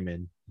Panarin came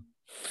in.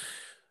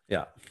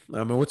 Yeah.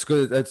 I mean, what's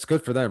good? That's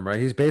good for them, right?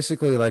 He's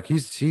basically like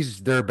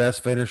he's their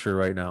best finisher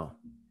right now.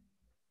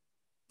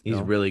 He's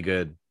really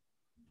good.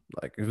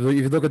 Like if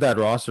you look at that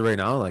roster right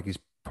now, like he's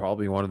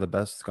probably one of the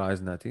best guys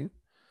in that team.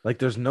 Like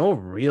there's no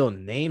real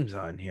names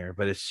on here,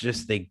 but it's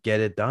just they get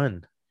it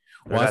done.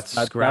 Well, that's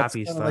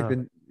scrappy stuff. Like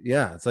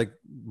it's like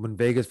when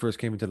Vegas first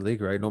came into the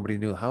league, right? Nobody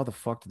knew how the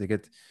fuck did they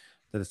get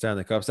to the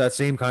Stanley Cups. That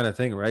same kind of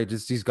thing, right?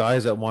 Just these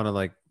guys that want to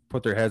like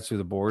put their heads through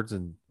the boards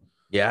and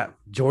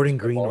Jordan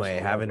Greenway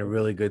having a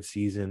really good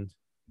season.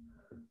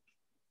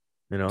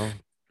 You know,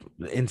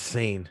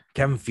 insane.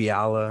 Kevin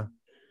Fiala,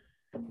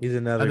 he's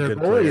another good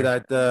player.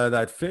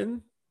 That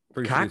Finn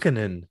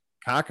Kakkonen.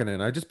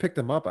 I just picked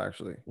him up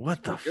actually.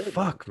 What the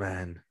fuck,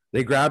 man?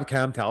 They grabbed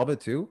Cam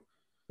Talbot too.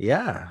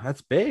 Yeah,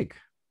 that's big.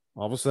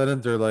 All of a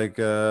sudden, they're like,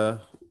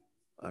 a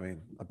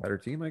better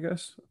team, I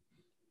guess.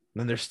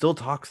 And there's still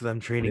talks of them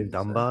trading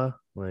Dumba.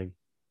 Like,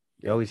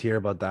 you always hear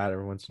about that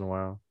every once in a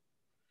while.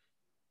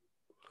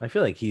 I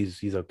feel like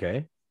he's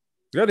okay.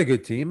 You got a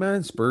good team,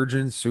 man.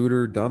 Spurgeon,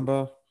 Suter,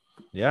 Dumba.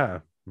 Yeah,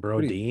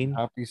 Brodin.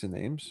 Half decent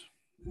names.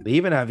 They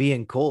even have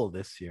Ian Cole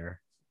this year.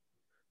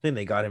 I think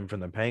they got him from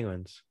the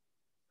Penguins.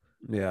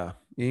 Yeah,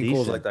 Ian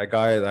Cole's like that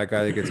guy that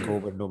gets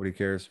COVID, nobody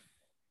cares.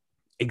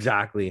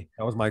 Exactly.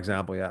 That was my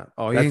example. Yeah.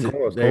 Oh, Ian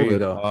Cole was there COVID. You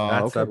go.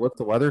 Okay. What's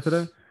the weather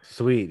today?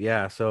 Sweet.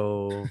 Yeah.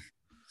 So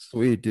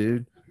sweet,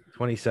 dude.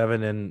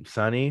 27 and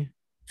sunny.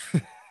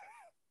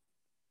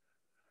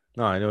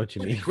 No, I know what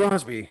you mean.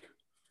 Crosby.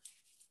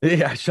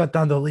 Yeah, shut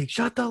down the league.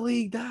 Shut the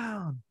league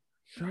down.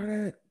 Shut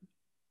it.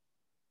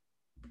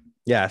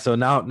 Yeah, so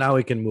now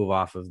we can move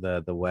off of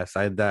the West.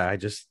 I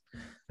just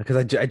because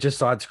I just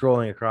saw it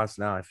scrolling across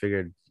now. I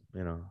figured,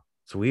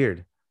 it's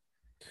weird.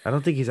 I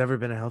don't think he's ever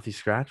been a healthy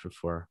scratch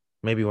before.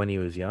 Maybe when he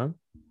was young,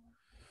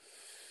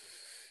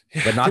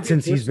 but not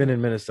since he's been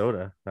in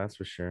Minnesota. That's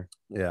for sure.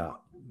 Yeah.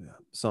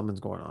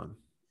 Something's going on.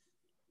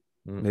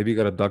 Maybe you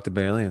got abducted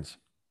by aliens.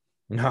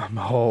 No,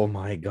 oh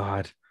my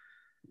God.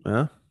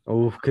 Yeah.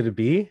 Oh, could it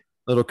be?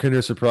 Little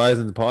Kinder surprise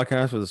in the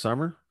podcast for the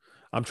summer.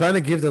 I'm trying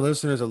to give the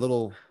listeners a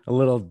little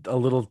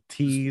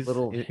tease,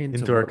 hint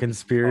into our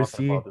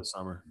conspiracy this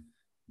summer.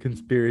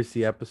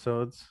 Conspiracy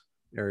episodes.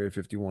 Area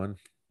 51.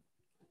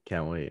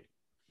 Can't wait.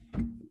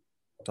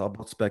 It's all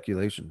about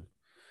speculation.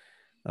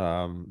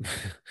 Well,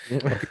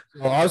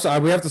 also,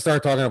 we have to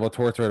start talking about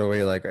Torts right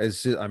away. Like,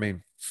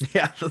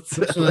 yeah,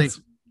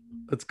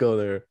 let's go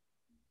there.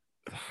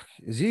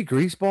 Is he a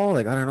greaseball?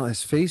 Like, I don't know.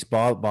 His face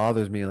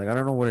bothers me. Like, I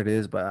don't know what it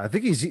is, but I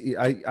think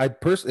I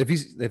personally,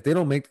 if they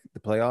don't make the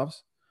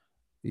playoffs,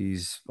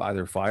 he's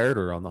either fired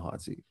or on the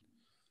hot seat.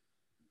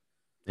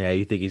 Yeah,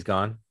 you think he's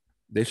gone?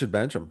 They should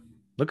bench him.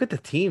 Look at the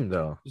team,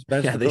 though.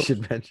 They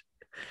should bench.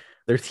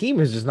 Their team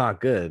is just not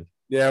good.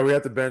 Yeah, we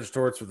have to bench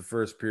Torts for the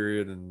first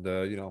period, and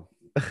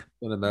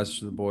send a message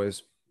to the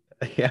boys.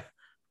 Yeah.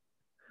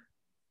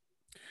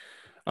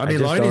 I mean,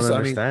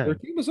 their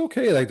team is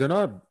okay. Like, they're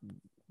not,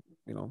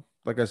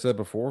 like I said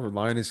before,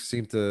 Linus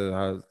seemed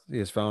to he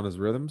has found his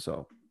rhythm.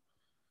 So,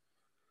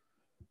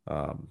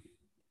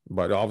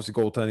 but obviously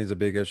goaltending is a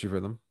big issue for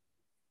them.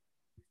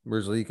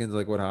 Where's Leakins?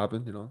 Like, what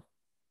happened?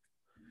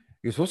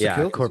 You're supposed to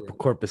kill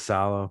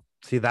Korpisalo.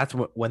 See, that's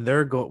when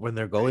their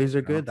goalies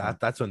are good.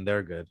 That's when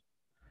they're good.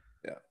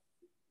 Yeah,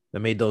 they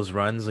made those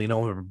runs.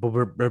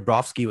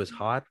 Bobrovsky was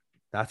hot.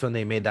 That's when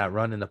they made that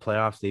run in the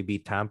playoffs. They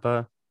beat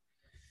Tampa.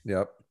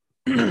 Yep.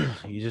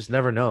 You just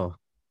never know.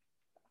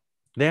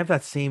 They have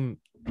that same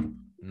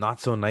not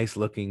so nice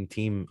looking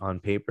team on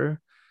paper,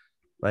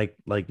 like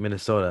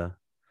Minnesota,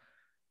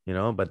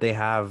 but they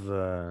have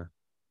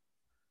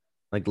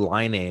like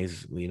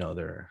Laine's,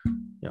 they're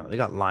they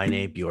got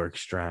Laine,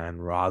 Bjorkstrand,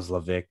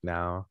 Roslovic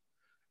now.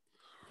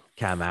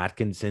 Cam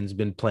Atkinson's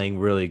been playing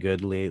really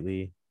good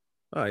lately.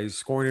 Oh, he's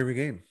scoring every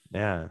game.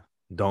 Yeah.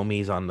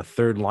 Domi's on the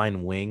third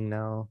line wing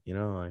now, it's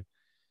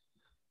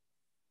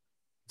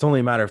only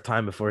a matter of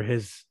time before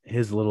his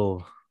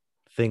little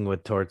thing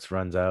with Torts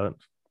runs out.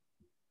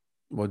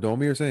 What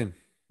Domi you're saying?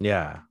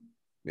 Yeah.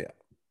 I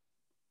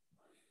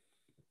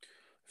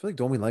feel like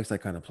Domi likes that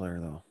kind of player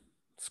though.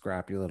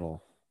 Scrappy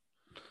little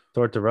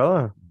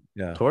Tortorella.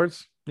 Yeah.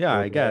 Torts? Yeah,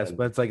 I guess.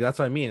 But it's like that's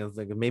what I mean. It's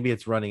like maybe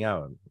it's running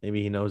out.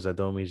 Maybe he knows that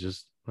Domi's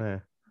just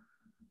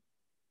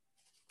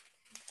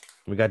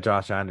We got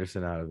Josh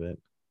Anderson out of it.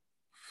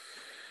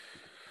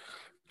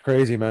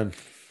 Crazy, man.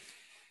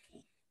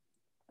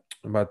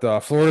 But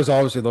Florida's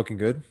obviously looking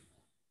good.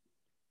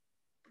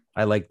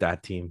 I like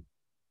that team.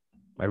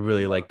 I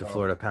really like the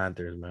Florida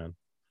Panthers, man.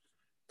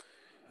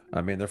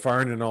 I mean, they're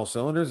firing in all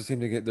cylinders. They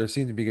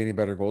seem to be getting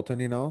better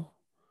goaltending now.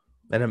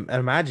 And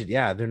imagine,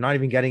 they're not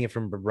even getting it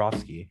from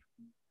Bobrovsky.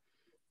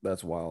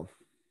 That's wild.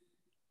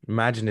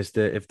 Imagine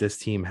if this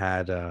team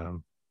had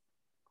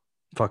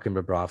fucking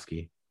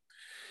Bobrovsky.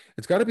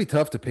 It's got to be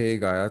tough to pay a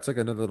guy. That's like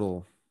another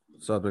little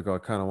subject I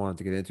kind of wanted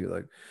to get into.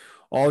 Like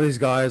all these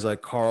guys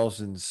like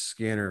Carlson,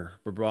 Skinner,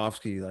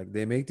 Bobrovsky, like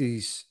they have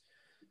these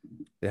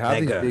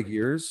big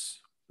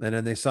years and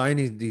then they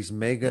sign these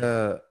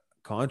mega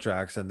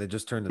contracts and they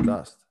just turn to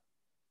dust.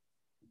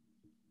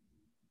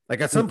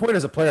 Like at some point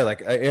as a player,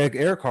 like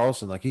Erik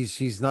Karlsson, like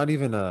he's not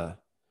even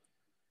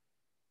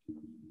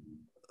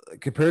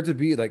compared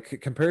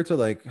to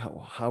like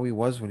how he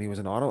was when he was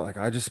in Ottawa. Like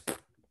it just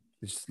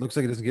looks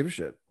like he doesn't give a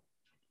shit.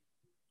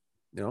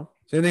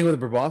 Same thing with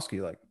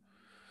Bobrovsky. Like,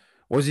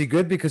 was he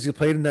good because he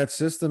played in that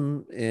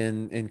system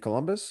in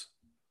Columbus?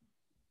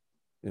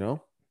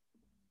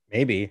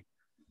 Maybe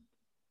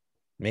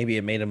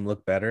it made him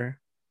look better.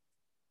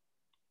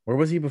 Where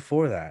was he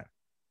before that?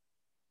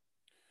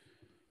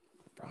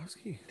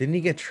 Bobrovsky. Didn't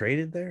he get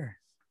traded there?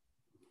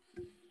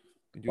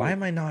 Why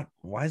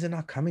is it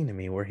not coming to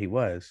me where he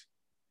was?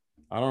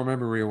 I don't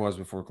remember where he was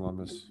before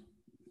Columbus.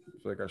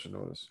 I feel like I should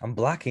know this. I'm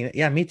blocking it.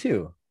 Yeah, me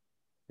too.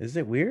 Is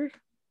it weird?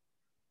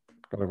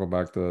 Gotta go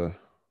back to.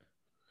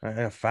 I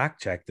gotta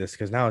fact check this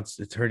because now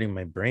it's hurting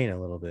my brain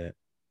a little bit.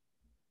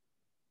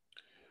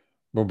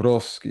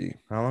 Bobrovsky.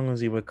 How long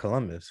was he with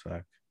Columbus?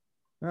 Fuck.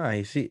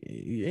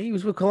 He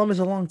was with Columbus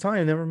a long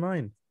time. Never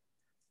mind.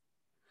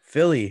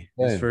 Philly,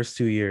 his first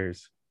 2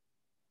 years.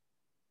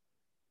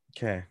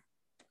 Okay.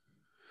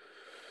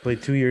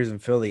 Played 2 years in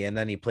Philly, and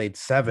then he played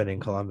 7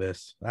 in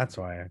Columbus. That's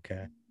why.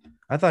 Okay.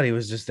 I thought he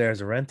was just there as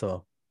a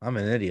rental. I'm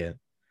an idiot.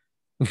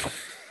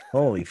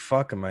 Holy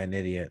fuck, am I an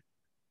idiot?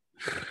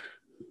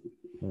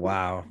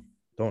 Wow.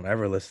 Don't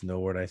ever listen to a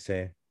word I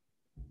say.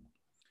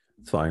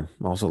 It's fine.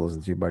 I'm also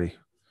listening to you, buddy.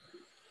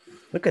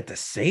 Look at the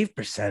save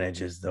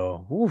percentages,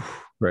 though.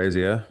 Oof. Crazy,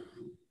 yeah?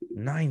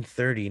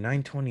 930,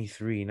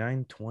 923,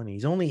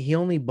 920. He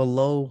only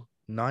below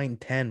 9,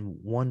 10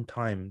 one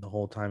time the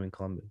whole time in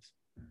Columbus.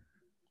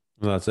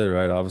 Well, that's it,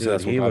 right? Obviously, Dude,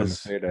 that's what he got him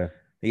was. to payday.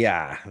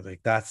 Yeah,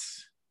 like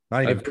that's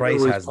not I even bet he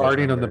Price was has those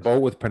partying on the numbers.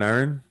 boat with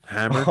Panarin,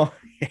 hammered. Oh,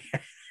 yeah.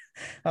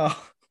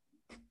 Oh,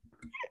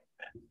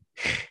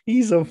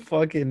 he's a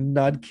fucking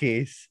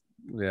nutcase.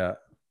 Yeah.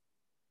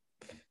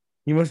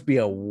 He must be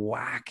a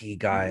wacky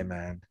guy,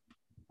 man.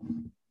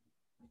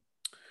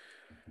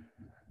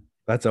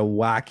 That's a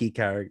wacky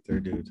character,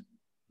 dude.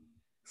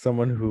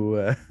 Someone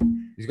who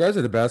These guys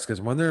are the best because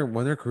when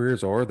their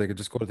careers are, they could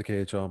just go to the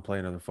KHL and play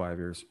another 5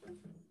 years.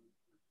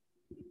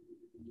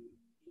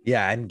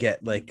 yeah, and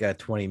get like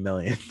 20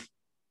 million.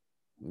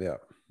 Yeah.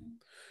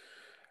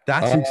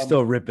 That's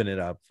still ripping it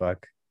up.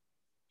 Fuck.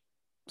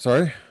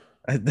 Sorry?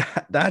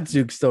 That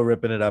Zook's still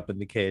ripping it up in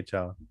the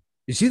KHL.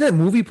 You see that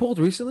movie pulled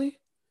recently?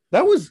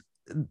 That was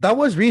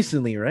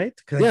recently, right?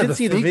 Because I did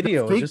see the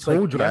video just like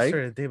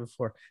yesterday, the day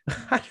before.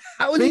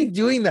 How is he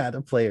doing that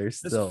to players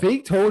still?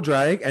 Fake toe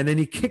drag, and then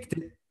he kicked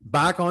it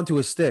back onto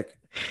a stick.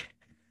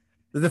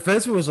 The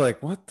defenseman was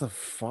like, "What the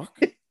fuck?"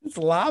 It's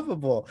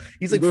laughable.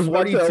 He's like 42.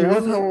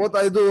 What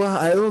I do?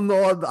 I don't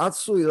know.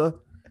 That's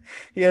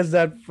He has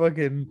that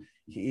fucking.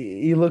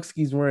 He looks like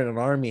he's wearing an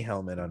army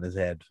helmet on his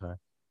head.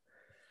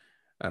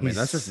 I mean,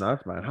 that's just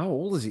nuts, man. How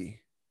old is he?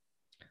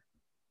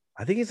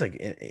 I think he's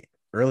like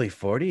early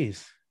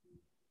 40s.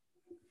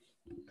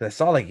 I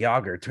saw like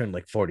Yager turned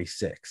like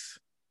 46.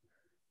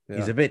 Yeah.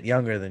 He's a bit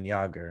younger than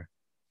Yager.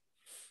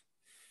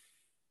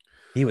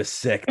 He was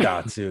sick,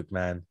 Datsyuk,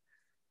 man.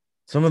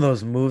 Some of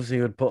those moves he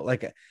would put,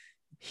 like,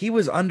 he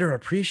was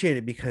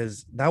underappreciated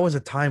because that was a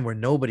time where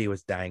nobody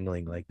was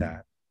dangling like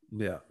that.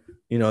 Yeah.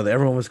 You know,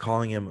 everyone was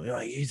calling him,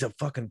 he's a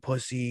fucking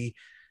pussy.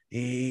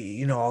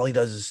 All he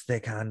does is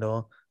stick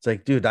handle. It's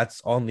like, dude,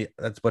 that's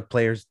what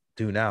players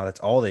do now. That's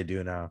all they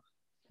do now.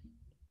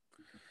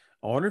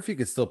 I wonder if he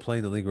could still play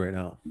in the league right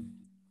now.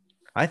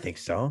 I think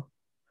so.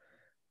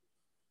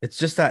 It's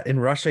just that in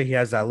Russia, he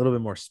has that little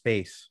bit more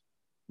space.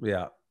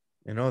 Yeah.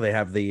 They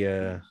have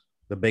the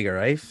bigger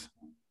ice.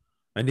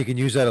 And you can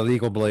use that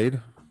illegal blade.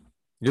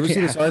 You ever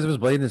see the size of his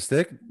blade and his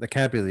stick? That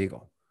can't be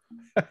legal.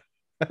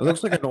 It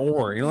looks like an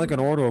oar. Like an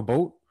oar to a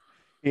boat?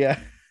 Yeah.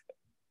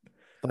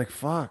 Like,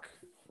 fuck.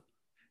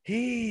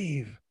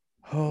 Heave.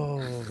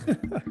 Oh.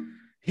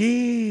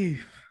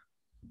 Heave.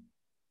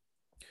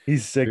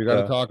 He's sick. We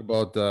gotta talk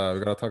about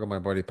my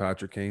buddy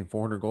Patrick Kane,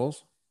 400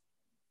 goals.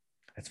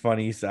 It's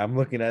funny. I'm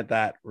looking at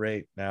that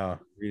right now.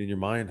 Reading your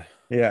mind.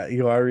 Yeah,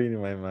 you are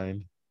reading my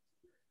mind.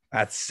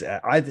 That's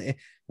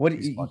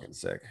he's fucking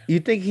sick. You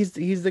think he's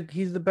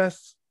the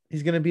best?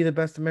 He's gonna be the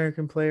best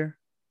American player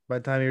by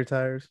the time he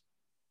retires.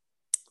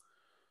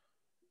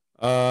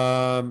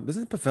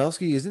 Isn't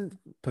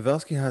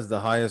Pavelski has the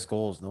highest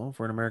goals, no,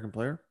 for an American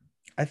player?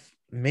 I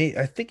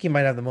think he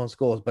might have the most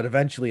goals, but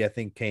eventually I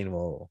think Kane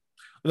will.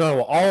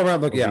 No, all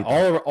around. Look, yeah,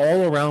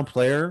 all around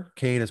player.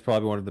 Kane is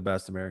probably one of the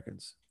best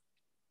Americans.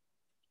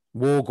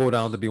 Will go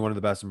down to be one of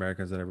the best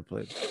Americans that ever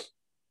played.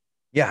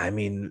 Yeah, I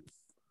mean,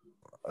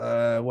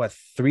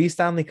 3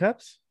 Stanley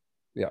Cups?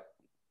 Yeah,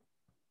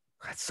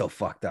 that's so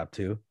fucked up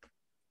too.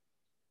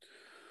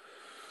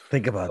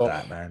 Think about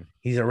that, man.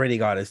 He's already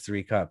got his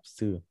 3 cups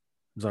too.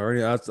 It's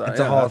already that's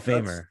a Hall of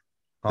Famer.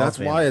 That's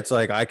why it's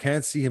like I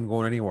can't see him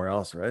going anywhere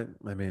else, right?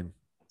 I mean,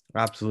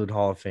 absolute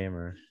Hall of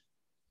Famer.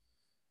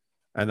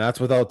 And that's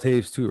without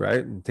Taves too,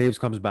 right? And Taves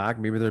comes back.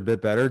 Maybe they're a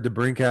bit better.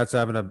 DeBrincat's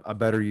having a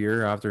better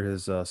year after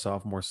his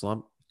sophomore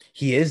slump.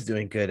 He is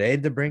doing good, eh?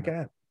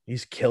 DeBrincat?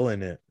 He's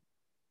killing it.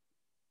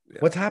 Yeah.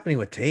 What's happening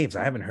with Taves?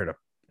 I haven't heard a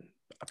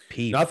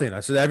peep. Nothing.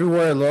 I said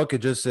everywhere I look, it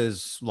just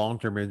says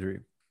long-term injury.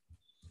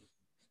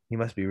 He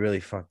must be really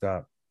fucked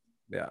up.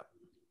 Yeah.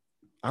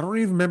 I don't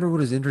even remember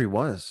what his injury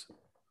was.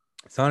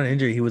 It's not an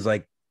injury. He was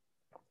like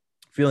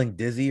feeling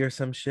dizzy or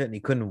some shit, and he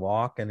couldn't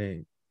walk, and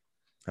I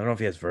don't know if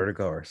he has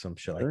vertigo or some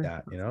shit like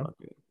that,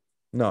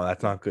 No,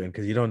 that's not good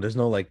because there's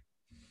no like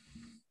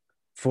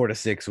 4 to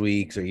 6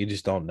 weeks or you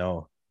just don't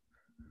know.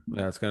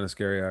 Yeah, it's kind of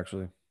scary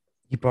actually.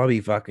 He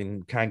probably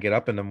fucking can't get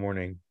up in the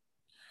morning.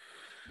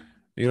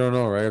 You don't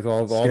know, right?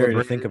 All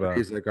the think about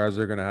that guys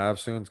are gonna have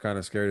soon. It's kind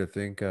of scary to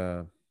think.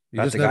 You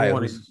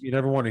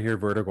never want to hear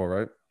vertigo,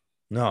 right?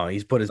 No,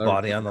 he's put his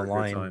body on the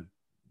line.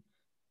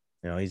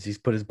 He's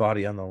put his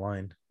body on the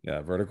line.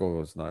 Yeah, vertigo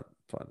was not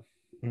fun.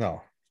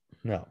 No.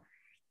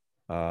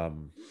 I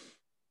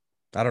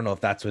don't know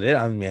if that's what it.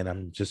 I mean, I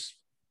don't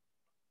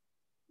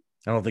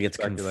think it's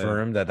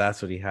confirmed that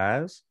that's what he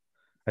has.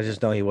 I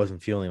just know he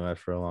wasn't feeling that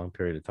for a long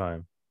period of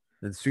time.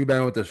 And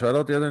Subban with the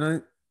shutout the other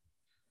night.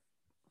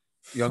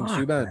 Young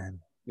Subban, man.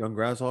 Young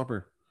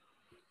grasshopper.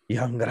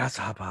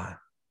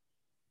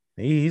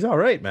 He's all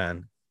right,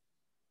 man.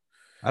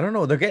 I don't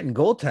know. They're getting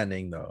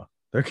goaltending though.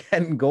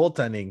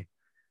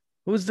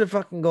 Who's the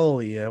fucking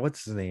goalie?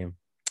 What's his name?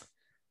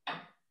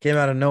 Came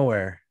out of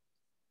nowhere.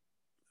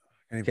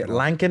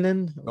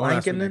 Lankinen? I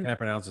can't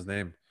pronounce his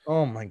name.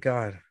 Oh my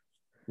god.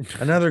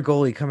 Another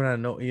goalie coming out of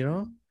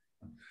nowhere,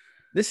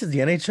 This is the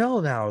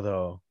NHL now,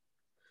 though.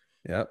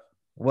 Yep.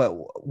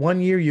 What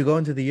 1 year you go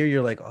into the year,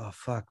 you're like, oh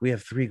fuck, we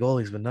have 3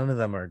 goalies, but none of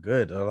them are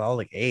good. They're all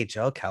like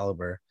AHL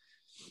caliber.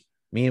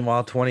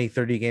 Meanwhile, 20,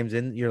 30 games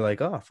in, you're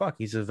like, oh fuck,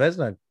 he's a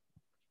Vezina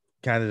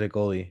candidate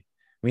goalie.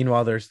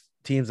 Meanwhile, there's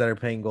teams that are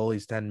paying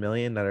goalies 10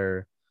 million that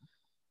are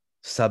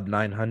sub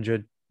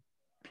 900.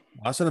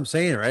 That's what I'm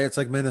saying, right? It's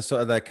like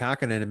Minnesota, that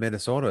Kakinen in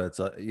Minnesota. It's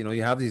you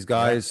have these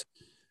guys.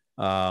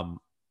 Yeah.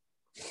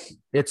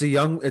 It's a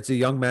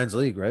young man's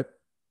league, right?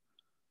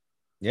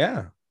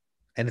 Yeah.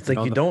 And it's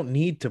like you don't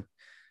need to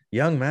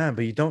young man,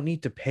 but you don't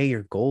need to pay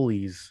your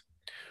goalies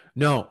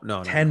no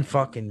 10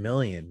 fucking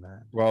million,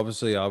 man. Well,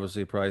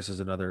 obviously price is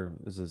another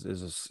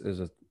is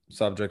a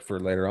subject for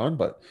later on,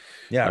 but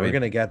yeah, we're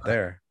gonna get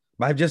there.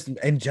 But just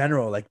in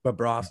general, like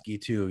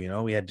Bobrovsky too,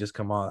 we had just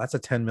come on. That's a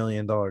 $10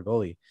 million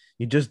goalie.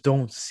 You just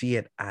don't see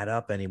it add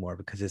up anymore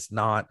because it's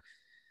not.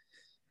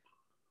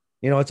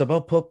 It's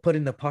about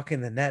putting the puck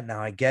in the net.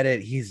 Now I get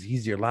it.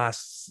 He's your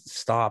last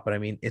stop, but I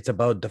mean, it's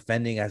about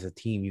defending as a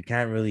team. You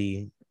can't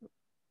really.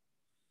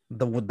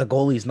 The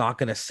goalie's not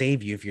going to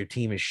save you if your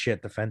team is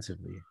shit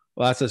defensively.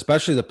 Well, that's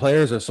especially the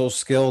players are so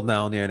skilled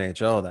now in the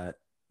NHL that,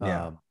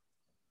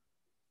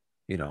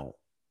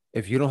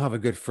 if you don't have a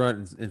good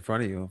front in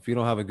front of you, if you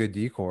don't have a good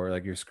decor,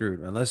 like you're screwed.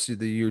 Unless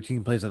your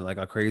team plays in like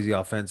a crazy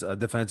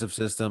defensive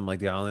system like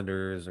the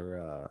Islanders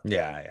or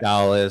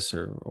Dallas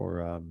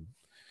or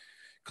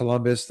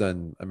Columbus,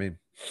 then I mean,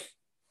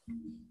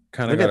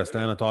 kind of got to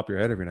stand on top of your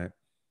head every night.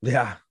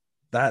 Yeah,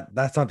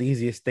 that's not the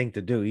easiest thing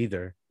to do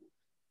either,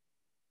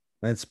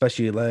 and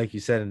especially like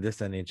you said in this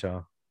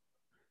NHL.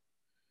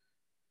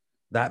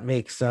 That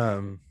makes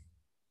actually,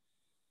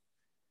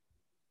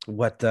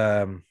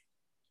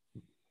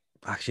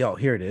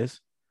 here it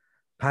is.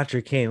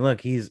 Patrick Kane,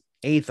 look, he's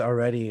 8th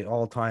already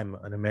all time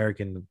in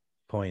American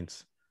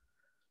points.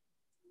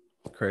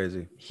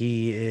 Crazy.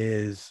 He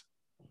is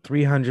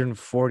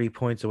 340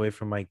 points away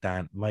from Mike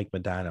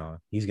Modano.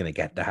 He's gonna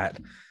get that.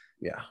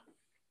 Yeah.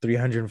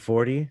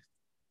 340.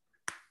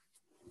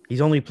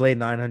 He's only played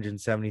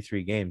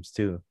 973 games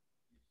too.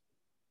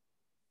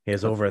 He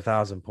has over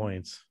 1,000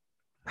 points.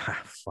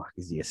 Fuck,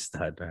 is he a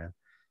stud, man?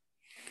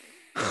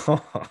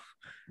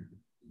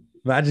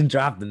 Imagine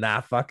drafting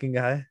that fucking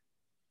guy.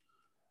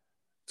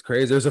 It's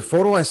crazy. There's a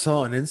photo I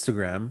saw on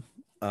Instagram.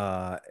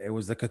 It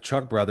was the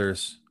Tkachuk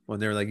brothers when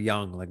they were like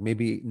young, like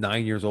maybe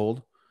 9 years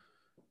old,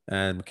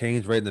 and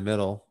Kane's right in the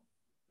middle,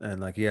 and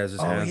like he has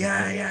his hands. Oh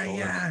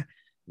yeah.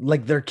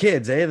 Like they're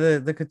kids, eh?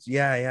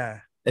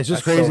 Yeah. It's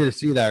just crazy to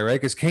see that, right?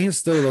 Because Kane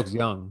still looks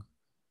young.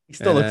 He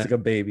still looks like a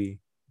baby.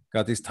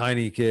 Got these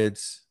tiny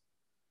kids,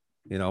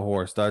 who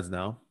are studs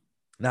now.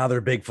 Now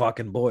they're big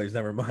fucking boys.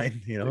 Never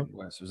mind,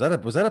 Was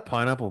that a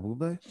pineapple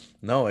bouble?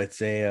 No,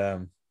 it's a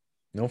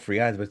no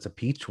free eyes, but it's a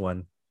peach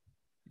one.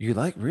 You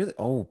like really?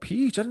 Oh,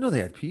 peach! I didn't know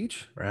they had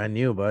peach. Brand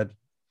new, bud.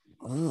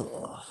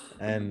 Ugh.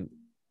 And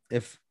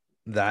if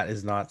that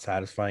is not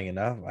satisfying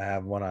enough, I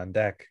have one on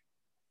deck.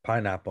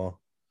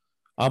 Pineapple.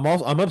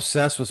 I'm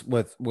obsessed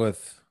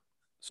with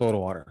soda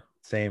water.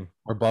 Same.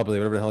 Or bubbly,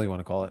 whatever the hell you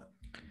want to call it.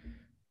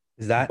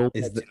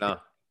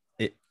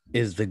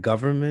 Is the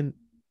government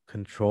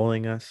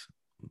controlling us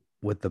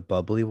with the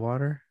bubbly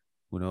water?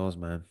 Who knows,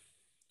 man?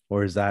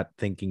 Or is that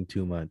thinking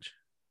too much?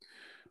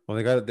 Well,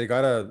 they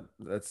gotta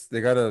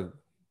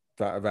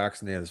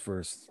vaccinate us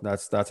first.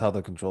 That's how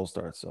the control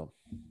starts. So,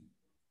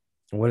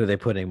 what are they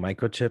putting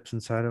microchips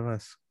inside of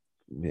us?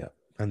 Yeah,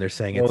 and they're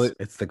saying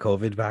it's the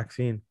COVID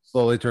vaccine.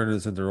 Slowly turning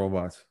us into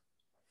robots.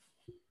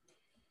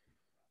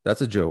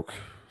 That's a joke.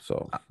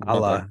 So, a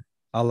la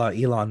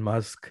Elon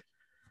Musk.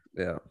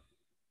 Yeah.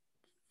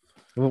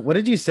 What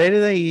did you say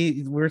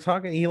today? We were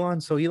talking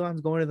Elon. So Elon's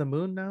going to the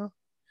moon now?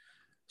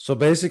 So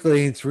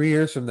basically, in 3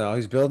 years from now,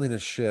 he's building a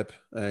ship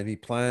and he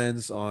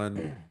plans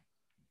on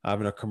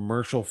having a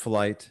commercial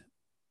flight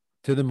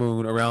to the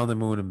moon, around the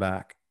moon and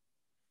back.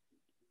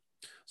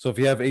 So if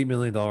you have $8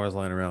 million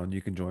lying around,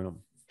 you can join him.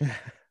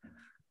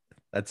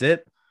 That's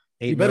it?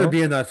 You better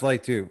be in that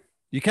flight too.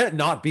 You can't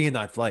not be in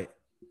that flight.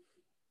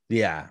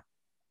 Yeah.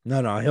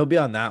 No, he'll be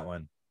on that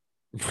one.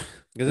 Because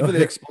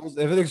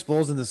if it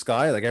explodes in the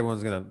sky, like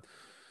everyone's gonna.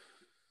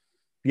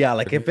 Yeah,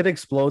 like if it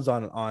explodes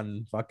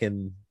on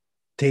fucking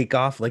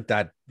takeoff, like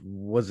that,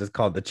 what's it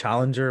called, the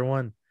Challenger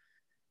one,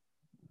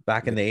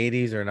 back in the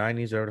 80s or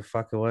 90s, or whatever the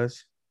fuck it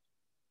was.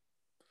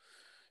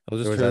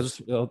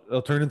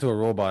 It'll turn into a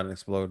robot and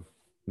explode.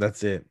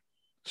 That's it.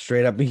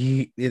 Straight up,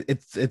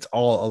 it's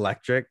all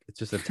electric. It's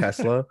just a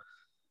Tesla.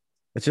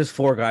 It's just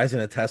 4 guys in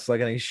a Tesla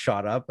getting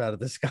shot up out of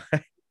the sky.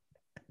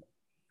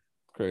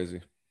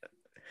 Crazy.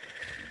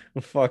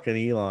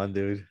 Fucking Elon,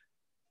 dude.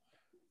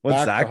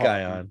 What's that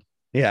guy on?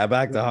 Yeah,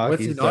 back to hockey.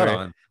 What's he not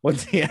on?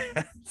 What's he?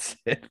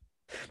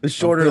 The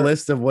shorter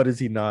list of what is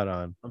he not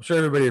on? I'm sure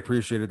everybody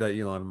appreciated that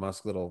Elon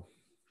Musk little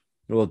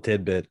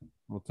tidbit.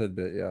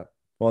 Yeah.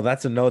 Well,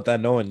 that's a note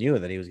that no one knew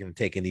that he was going to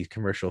take in these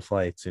commercial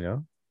flights. Did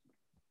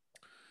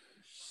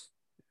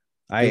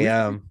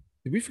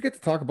we forget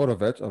to talk about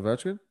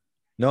Ovechkin?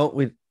 No,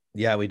 we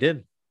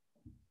did.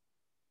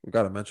 We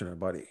got to mention our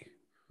buddy.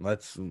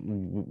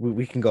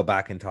 We can go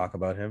back and talk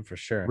about him for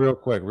sure.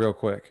 Real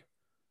quick.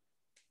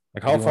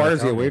 Like, how far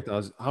is he away from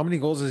us? How many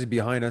goals is he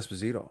behind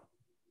Esposito?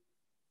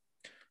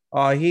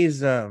 Oh,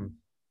 he's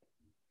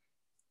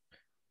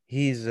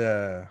He's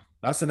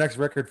That's the next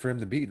record for him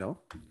to beat, no?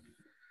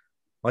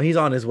 Well, he's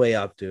on his way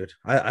up, dude.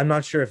 I'm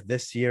not sure if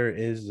this year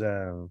is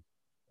the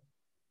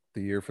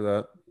year for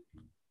that.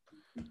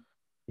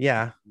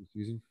 Yeah.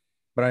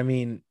 But I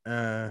mean,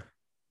 the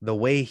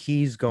way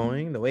he's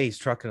going, the way he's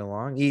trucking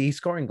along, he's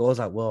scoring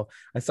goals at will.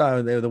 I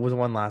saw there was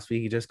one last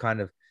week. He just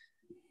kind of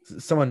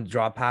someone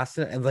dropped past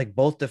it, and like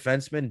both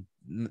defensemen,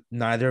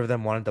 neither of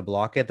them wanted to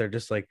block it. They're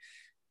just like,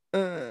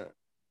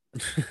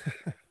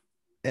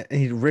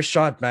 he wrist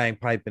shot, bang,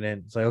 piping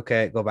in. It's like,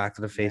 okay, go back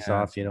to the face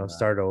off,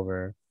 start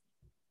over.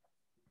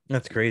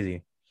 That's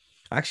crazy.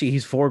 Actually,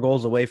 he's 4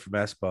 goals away from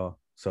Espo.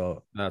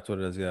 So that's what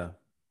it is. Yeah.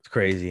 It's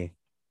crazy.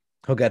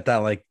 He'll get that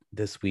like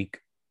this week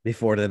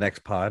before the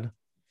next pod.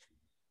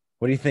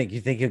 What do you think?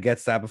 You think he'll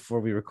get that before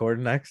we record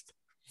next?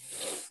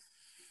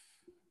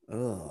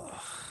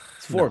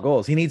 It's 4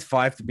 goals. He needs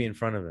 5 to be in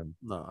front of him.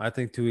 No, I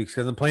think 2 weeks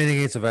because I'm playing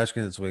against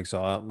Ovechkin this week.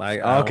 So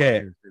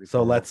okay.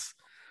 So let's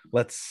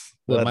hex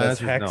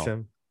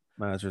him.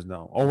 My answer is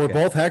no. Oh, we're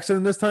both hexing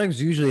him this time?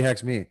 Because usually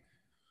hex me.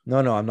 No,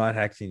 I'm not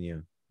hexing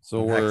you.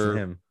 So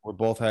we're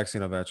both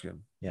hexing Ovechkin.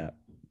 Yeah.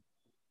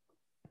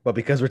 But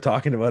because we're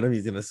talking about him,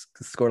 he's gonna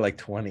score like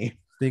 20.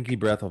 Stinky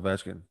breath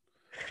Ovechkin.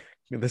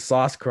 The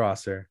sauce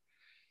crosser.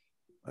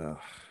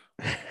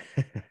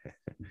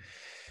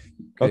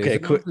 Okay,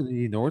 quick.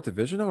 The North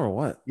Division or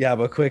what? Yeah,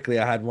 but quickly,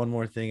 I had one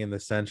more thing in the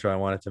Central I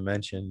wanted to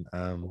mention.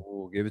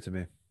 Give it to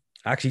me.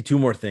 Actually, 2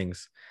 more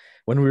things.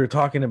 When we were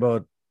talking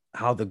about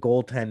how the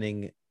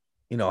goaltending,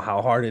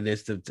 how hard it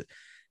is to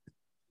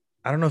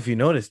I don't know if you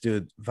noticed,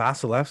 dude,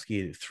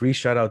 Vasilevsky, 3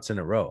 shutouts in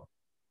a row.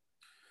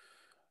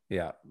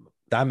 Yeah.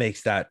 That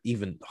makes that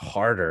even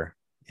harder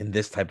in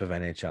this type of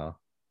NHL.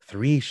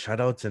 3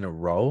 shutouts in a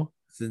row.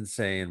 It's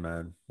insane,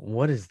 man.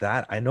 What is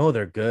that? I know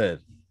they're good,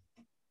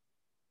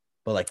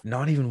 but like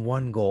not even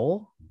 1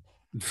 goal.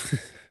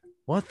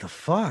 What the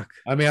fuck?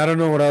 I mean, I don't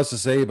know what else to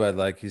say, but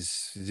like,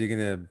 he's he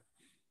gonna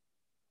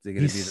be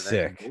the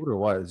sick next GOAT or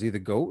what? Is he the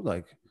GOAT?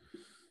 Like,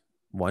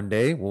 one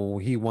day? Will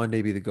he one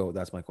day be the GOAT?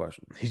 That's my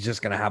question. He's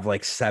just gonna have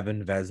like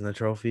 7 Vezina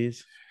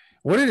trophies.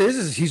 What it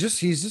is he's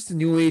just a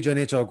new age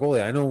NHL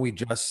goalie. I know we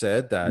just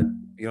said that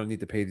you don't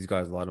need to pay these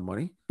guys a lot of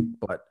money,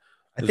 but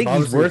I think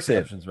he's worth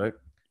it, right?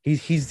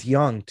 He's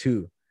young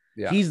too.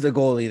 Yeah. He's the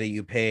goalie that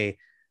you pay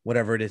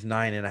whatever it is,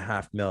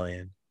 $9.5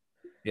 million.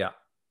 Yeah.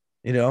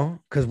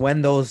 Because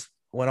when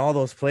all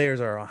those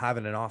players are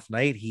having an off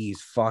night,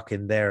 he's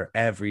fucking there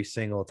every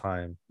single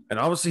time. And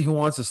obviously he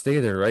wants to stay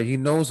there, right? He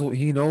knows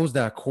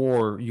that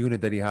core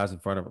unit that he has in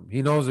front of him.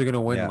 He knows they're gonna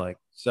win like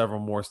several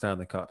more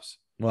Stanley Cups.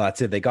 Well,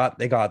 that's it. They got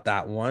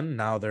that one.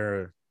 Now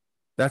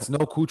that's no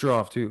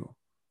Kucherov too.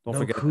 Don't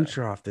forget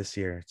Kucherov this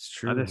year. It's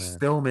true. And they're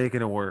still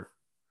making it work.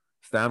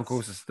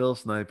 Stamkos is still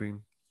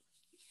sniping.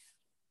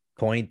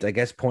 Point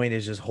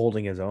is just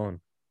holding his own.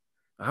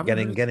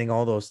 Getting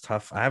all those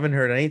tough. I haven't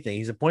heard anything.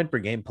 He's a point per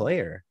game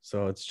player,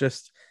 so it's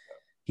just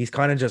he's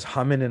kind of just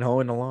humming and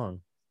hoeing along.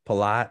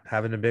 Palat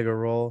having a bigger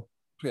role.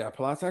 Yeah,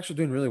 Palat's actually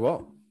doing really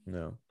well.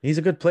 No, he's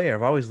a good player.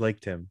 I've always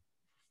liked him.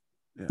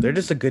 Yeah. They're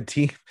just a good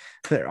team.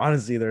 They're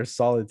a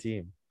solid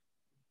team.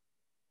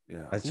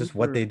 Yeah, that's just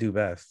what they do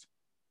best.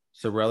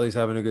 Cirelli's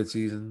having a good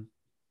season.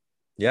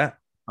 Yeah,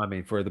 I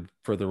mean for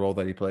the role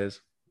that he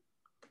plays.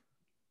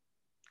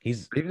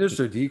 He's even there's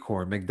their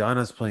decor.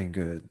 McDonough's playing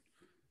good.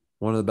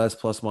 One of the best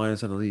plus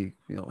minus in the league.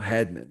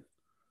 Hedman.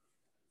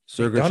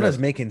 McDonough's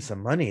making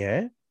some money,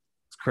 eh?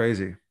 It's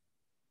crazy.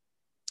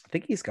 I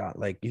think he's got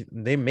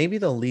maybe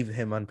they'll leave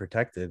him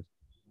unprotected.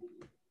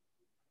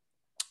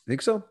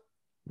 Think so?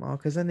 Well,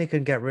 because then they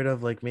could get rid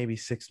of like maybe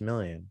 $6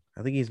 million.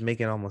 I think he's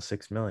making almost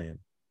 $6 million.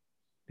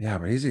 Yeah,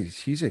 but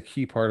he's a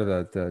key part of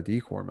that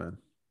decor, man.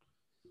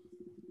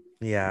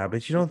 Yeah,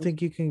 but you don't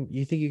think you can?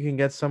 You think you can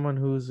get someone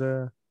who's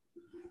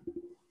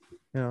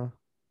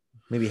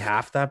maybe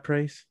half that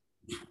price?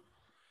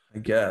 I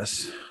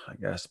guess,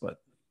 but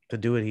to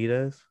do what he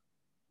does.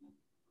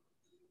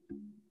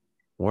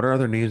 What are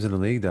other names in the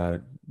league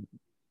that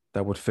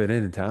would fit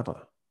in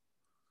Tampa?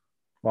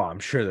 Well, I'm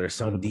sure there's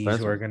some Ds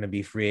who are going to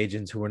be free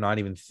agents who we're not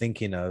even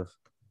thinking of,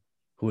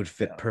 who would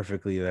fit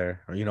perfectly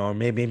there. Or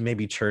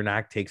maybe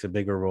Chernak takes a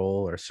bigger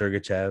role, or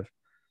Sergachev.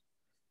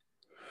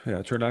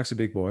 Yeah, Chernak's a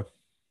big boy.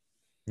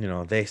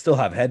 They still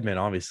have Hedman,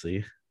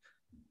 obviously.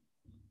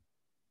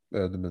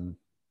 Edmund.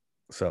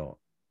 So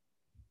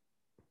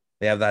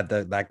they have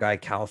that guy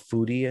Cal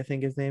Foodie, I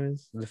think his name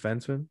is, the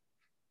defenseman.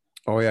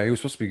 Oh yeah, he was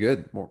supposed to be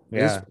good.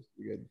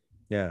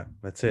 Yeah,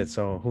 that's it.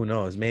 So who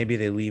knows? Maybe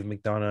they leave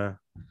McDonough.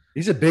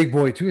 He's a big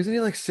boy too, isn't he?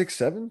 Like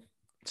 6'7",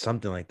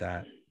 something like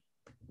that.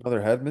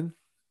 Another Hedman.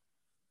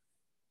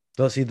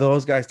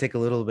 Those guys take a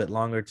little bit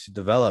longer to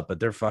develop, but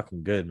they're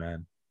fucking good,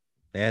 man.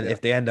 And if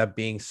they end up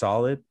being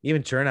solid,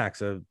 even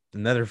Chernak's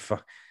another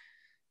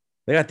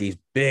They got these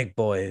big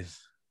boys.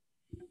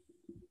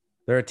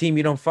 They're a team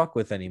you don't fuck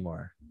with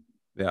anymore.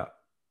 Yeah.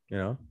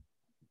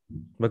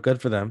 But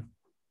good for them.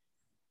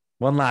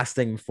 One last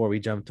thing before we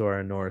jump to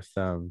our North.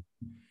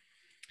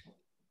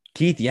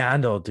 Keith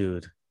Yandel,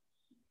 dude.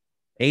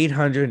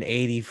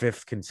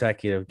 885th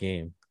consecutive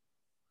game.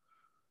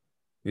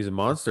 He's a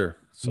monster.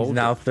 He's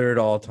now third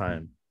all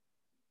time.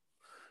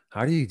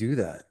 How do you do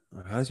that?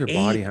 How's your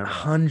body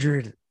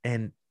handle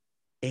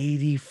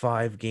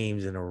 885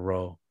 games in a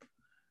row.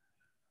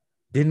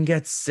 Didn't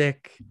get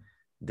sick.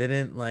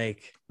 Didn't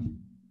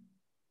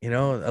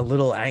a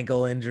little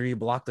ankle injury,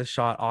 blocked a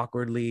shot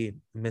awkwardly,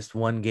 missed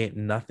one game,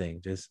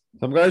 nothing. Just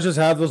some guys just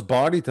have those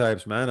body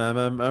types, man. I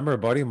remember a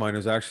buddy of mine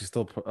who's actually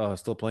still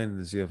playing in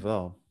the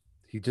CFL.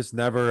 He just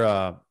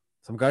never.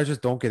 Some guys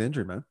just don't get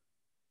injured, man.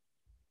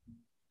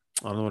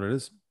 I don't know what it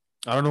is.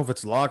 I don't know if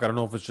it's luck. I don't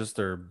know if it's just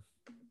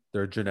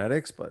their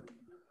genetics, but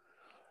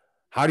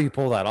how do you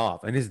pull that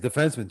off? And he's a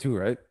defenseman too,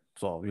 right?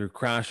 So you're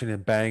crashing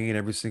and banging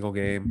every single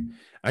game,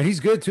 and he's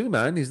good too,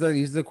 man. He's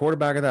the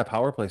quarterback of that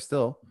power play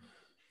still.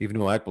 Even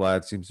though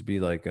Ekblad seems to be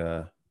like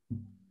but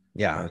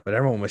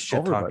everyone was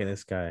shit talking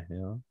this guy,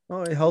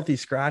 Oh, a healthy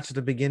scratch at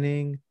the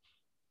beginning.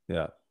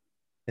 Yeah.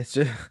 It's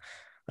just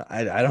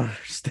I don't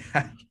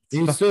understand.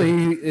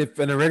 If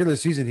in a regular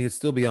season he'd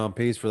still be on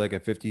pace for like a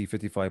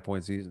 50-55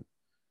 point season.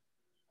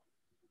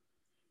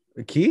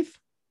 Keith?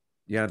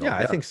 Yeah,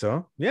 I think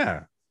so.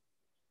 Yeah.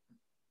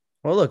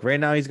 Well, look, right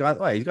now he's got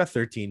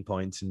 13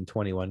 points in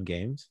 21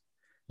 games.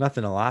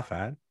 Nothing to laugh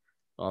at.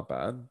 Not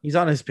bad. He's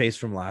on his pace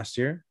from last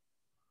year.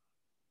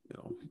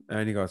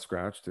 And he got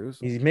scratched too.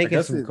 So he's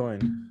making some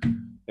coin.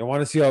 They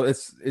want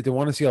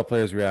to see how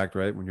players react,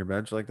 right? When you're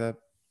benched like that.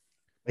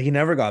 He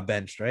never got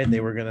benched, right? They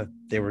were gonna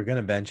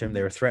bench him.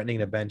 They were threatening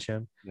to bench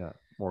him. Yeah,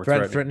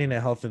 threatening a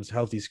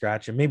healthy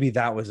scratch, and maybe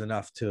that was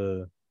enough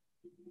to.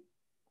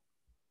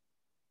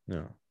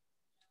 No,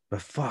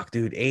 but fuck,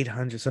 dude,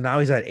 800. So now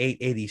he's at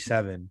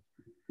 887.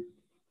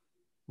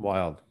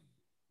 Wild.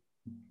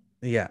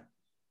 Yeah,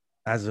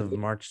 as of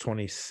March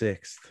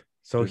 26th.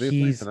 So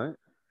he's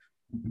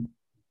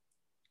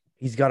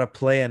got to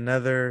play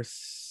another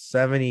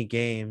 70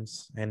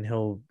 games, and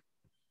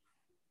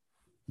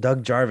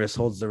Doug Jarvis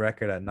holds the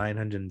record at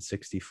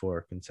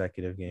 964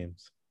 consecutive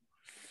games.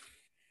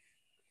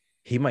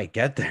 He might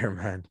get there,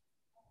 man.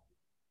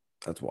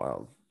 That's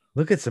wild.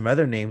 Look at some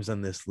other names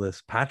on this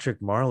list. Patrick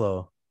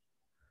Marleau,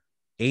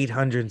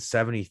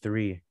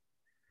 873.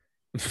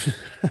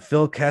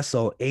 Phil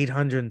Kessel,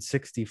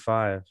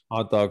 865.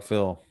 Hot dog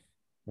Phil.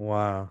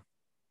 Wow.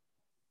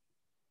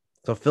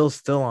 So Phil's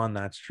still on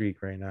that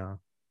streak right now.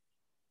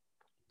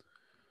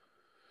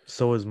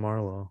 So is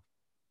Marleau.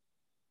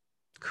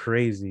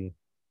 Crazy.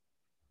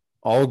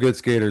 All good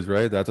skaters,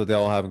 right? That's what they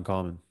all have in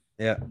common.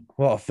 Yeah.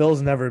 Well,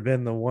 Phil's never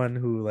been the one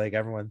who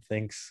everyone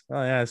thinks,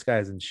 oh yeah, this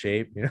guy's in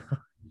shape,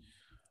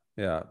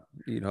 Yeah,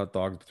 eat hot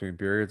dogs between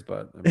periods,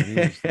 but I mean,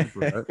 he's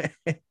super,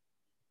 right?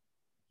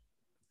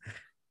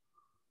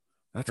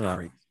 That's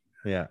great.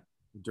 Yeah.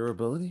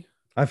 Durability.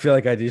 I feel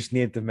like I just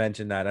need to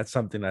mention that. That's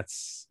something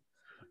that's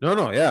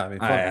no. Yeah, I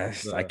mean,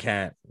 I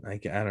can't. I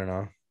don't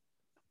know.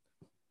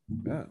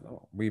 Yeah,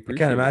 no, I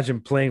can't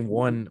imagine playing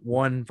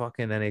one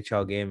fucking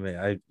NHL game.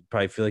 I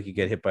probably feel like you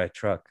get hit by a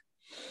truck.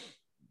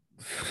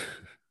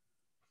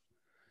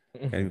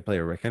 Can't even play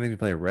a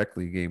rec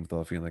league game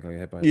without feeling like I get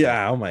hit by a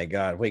truck. Oh my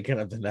god, waking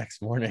up the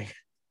next morning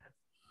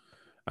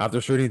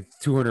after shooting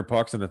 200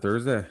 pucks on a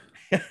Thursday.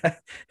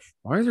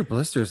 Why is there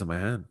blisters on my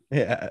hand?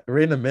 Yeah,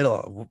 right in the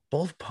middle,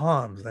 both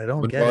palms. I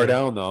don't get far it.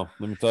 Down though.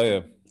 Let me tell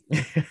you,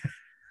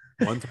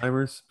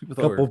 one-timers. People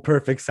couple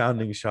perfect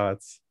sounding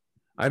shots.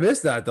 I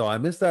missed that though. I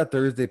missed that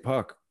Thursday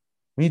puck.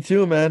 Me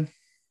too, man.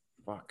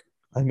 Fuck.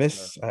 I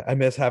miss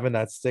having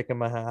that stick in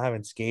my hand. I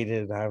haven't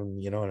skated.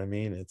 You know what I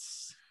mean?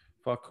 It's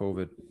fuck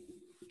COVID.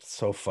 It's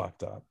so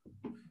fucked up.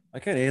 Why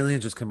can't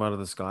aliens just come out of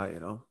the sky?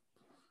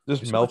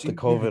 Just melt the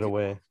COVID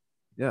away.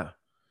 Yeah.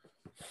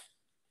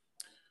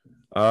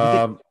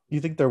 You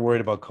think they're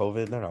worried about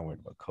COVID? They're not worried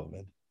about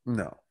COVID.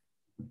 No.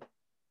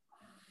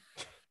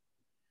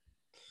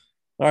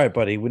 All right,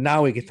 buddy. Well,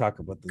 now we can talk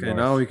about the North.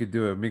 Now we could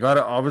do it. We got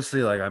to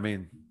obviously,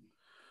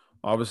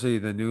 obviously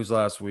the news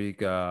last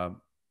week. So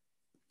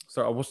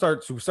we'll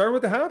start. So we start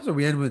with the Habs, or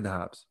we end with the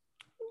Habs?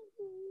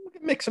 We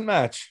can mix and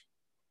match.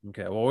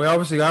 Okay. Well, we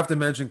obviously have to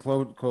mention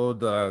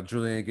Claude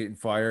Julien getting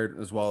fired,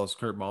 as well as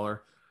Kurt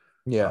Muller.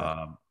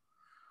 Yeah.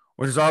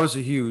 Which is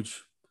obviously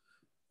huge.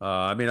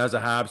 I mean, as a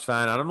Habs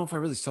fan, I don't know if I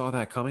really saw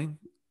that coming.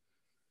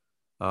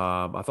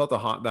 I thought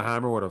the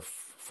hammer would have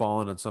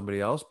fallen on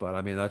somebody else, but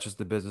I mean, that's just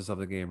the business of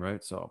the game,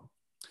 right? So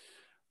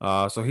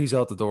he's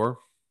out the door.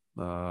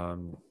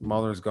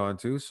 Muller's gone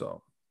too.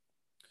 So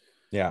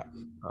yeah.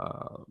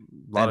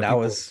 And that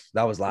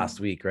was last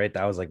week, right?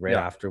 That was right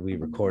after we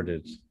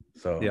recorded.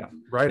 So yeah,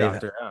 right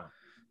after. Yeah.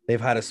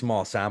 They've had a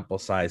small sample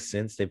size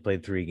since they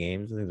played 3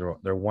 games. I think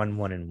they're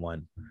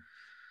 1-1-1.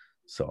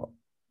 So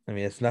I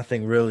mean, it's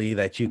nothing really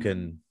that you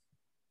can.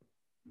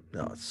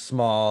 No, it's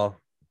small,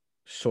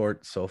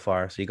 short so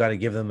far. So you got to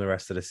give them the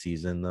rest of the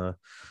season.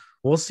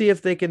 We'll see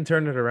if they can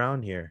turn it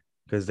around here,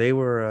 because they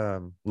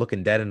were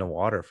looking dead in the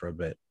water for a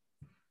bit.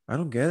 I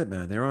don't get it,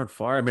 man. They're on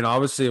fire. I mean,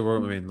 obviously,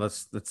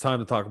 it's time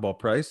to talk about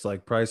Price.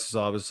 Price is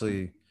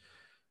obviously.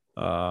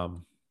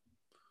 I'm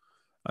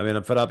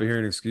fed up of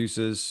hearing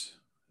excuses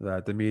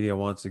that the media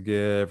wants to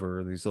give,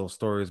 or these little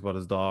stories about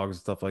his dogs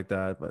and stuff like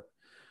that. But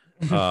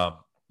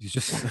he's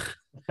just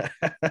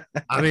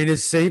I mean,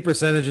 his save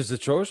percentage is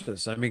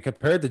atrocious. I mean,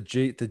 compared to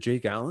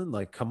Jake Allen,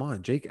 like, come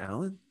on, Jake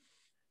Allen,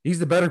 he's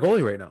the better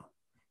goalie right now.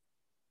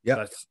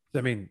 Yeah,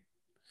 I mean,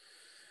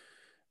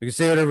 you can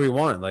say whatever you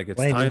want. Like, it's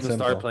plain time and to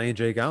simple. start playing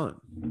Jake Allen.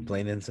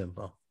 Plain and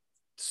simple.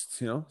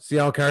 See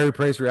how Carey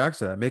Price reacts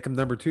to that. Make him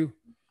number 2.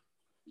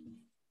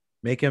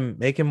 Make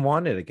him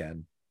want it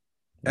again.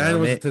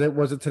 And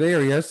was it today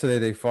or yesterday?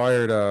 They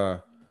fired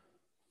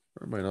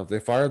they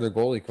fired their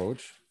goalie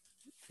coach.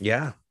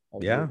 Yeah.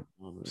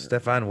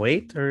 Stefan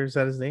Waite, or is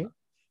that his name?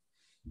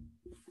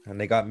 And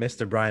they got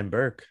Mr. Brian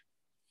Burke.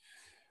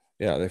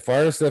 Yeah, they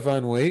fired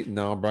Stefan Waite, and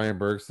now Brian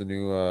Burke's the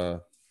new.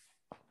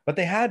 But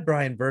they had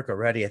Brian Burke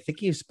already. I think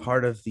he's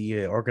part of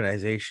the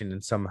organization,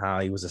 and somehow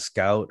he was a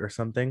scout or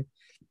something.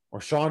 Or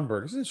Sean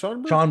Burke. Isn't it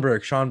Sean Burke?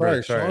 Sean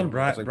Burke. Sorry.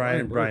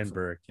 Brian Burke.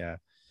 Burke. Yeah.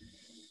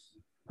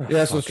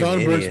 Yeah, so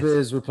Sean Burke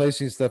is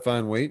replacing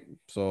Stefan Waite.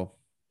 So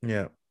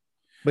yeah,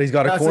 but he's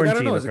got a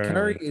quarantine. I don't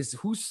know.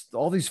 Who's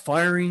all these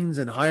firings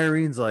and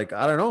hirings? Like,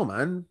 I don't know,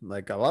 man.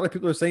 Like, a lot of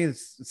people are saying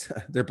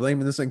they're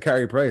blaming this on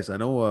Carey Price. I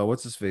know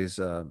what's his face,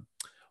 our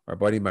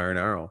buddy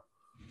Marinaro.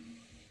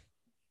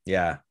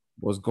 Yeah,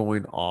 was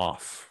going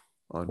off.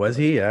 Was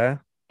he? Yeah,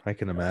 I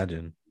can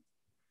imagine.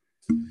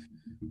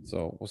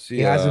 So we'll see.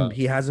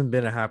 He hasn't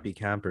been a happy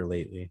camper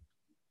lately.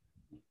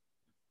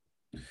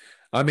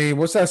 I mean,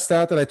 what's that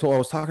stat that I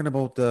was talking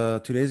about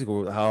 2 days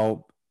ago?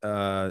 How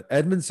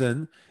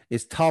Edmondson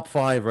is top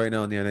 5 right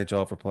now in the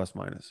NHL for plus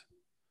minus.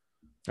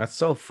 That's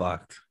so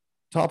fucked.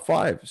 Top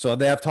 5. So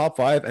they have top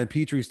 5, and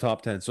Petry's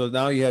top 10. So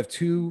now you have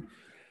 2,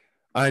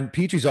 and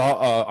Petry's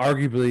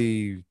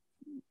arguably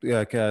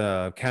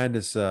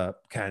Candace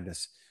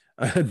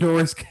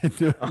Norris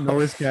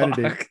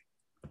candidate.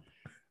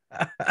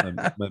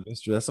 My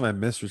mistress. That's my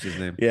mistress's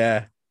name.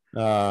 Yeah.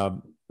 I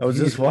was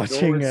just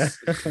watching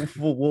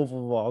Wolf of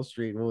Wall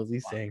Street. What was he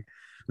saying?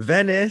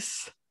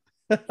 Venice,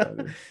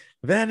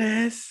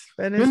 Venice,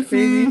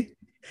 baby.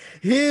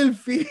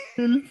 Hilfi.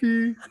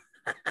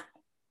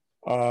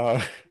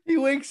 He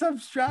wakes up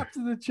strapped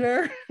to the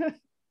chair.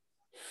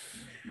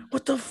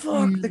 What the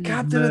fuck? The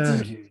captain of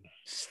the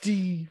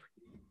Steve.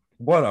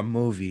 What a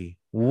movie.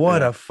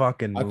 What a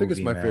fucking movie. I think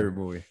it's my favorite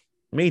movie.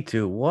 Me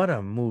too. What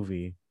a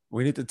movie.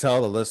 We need to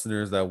tell the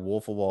listeners that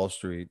Wolf of Wall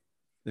Street,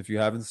 if you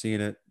haven't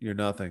seen it, you're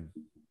nothing.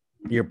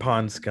 You're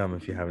pond scum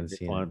if you haven't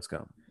seen it. Pond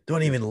scum.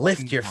 Don't even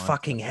lift your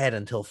fucking head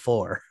until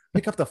 4.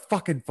 Pick up the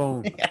fucking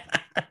phone.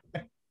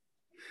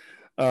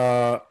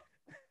 So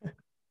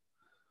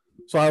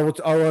I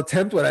will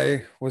attempt what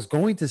I was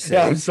going to say.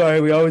 Yeah, I'm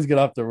sorry. We always get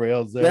off the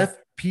rails there. Jeff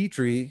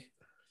Petry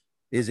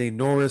is a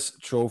Norris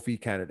Trophy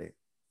candidate.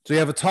 So you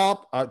have a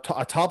top 5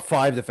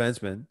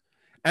 defenseman,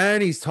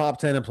 and he's top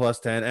 10 and plus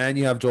 10, and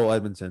you have Joel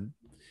Edmondson.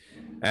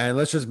 And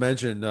let's just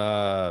mention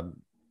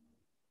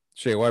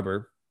Shea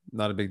Weber.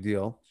 Not a big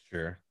deal.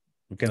 Sure.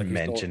 I'm going to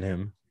mention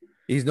him.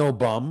 He's no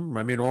bum.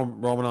 I mean,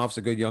 Romanov's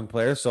a good young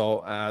player.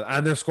 So,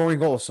 and they're scoring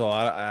goals. So,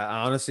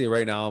 I honestly,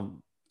 right now,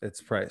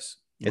 it's Price.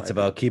 It's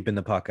about keeping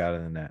the puck out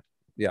of the net.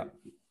 Yeah.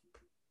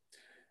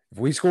 If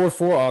we score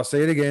 4, I'll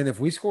say it again. If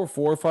we score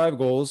 4 or 5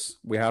 goals,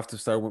 we have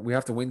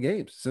to win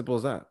games. Simple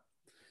as that.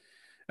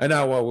 And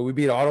now, we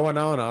beat Ottawa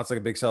now it's like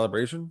a big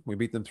celebration. We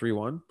beat them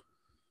 3-1.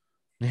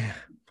 Yeah.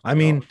 I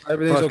mean,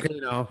 everything's okay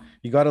now.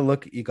 You got to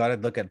look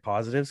at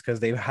positives because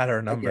they've had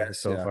our numbers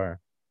so far.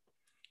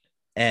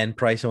 And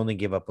Price only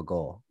gave up a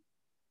goal.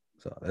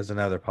 So there's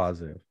another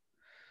positive.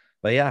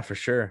 But yeah, for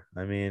sure.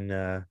 I mean,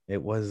 it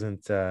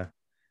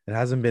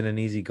hasn't been an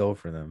easy go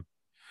for them.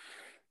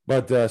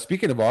 But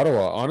speaking of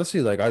Ottawa,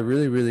 honestly, like, I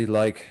really, really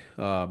like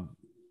how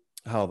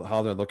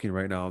they're looking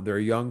right now. They're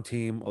a young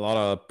team, a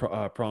lot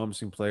of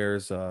promising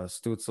players.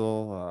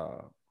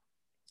 Stützle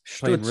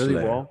playing really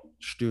well.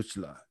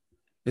 Stützle.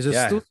 Is it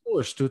Stützle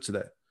or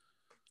Stützle?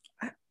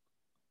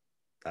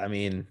 I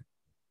mean,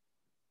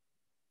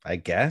 I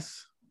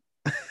guess.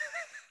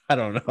 I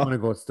don't know. I'm going to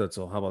go with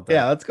Stützle. How about that?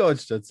 Yeah, let's go with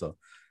Stützle.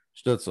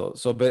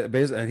 So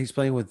basically, and he's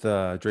playing with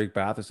Drake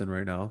Batherson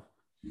right now.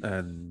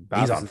 And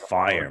he's on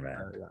fire,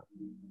 man. Yeah.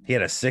 He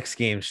had a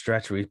 6-game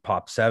stretch where he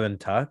popped 7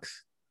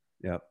 tucks.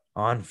 Yep.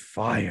 On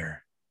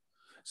fire.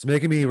 It's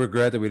making me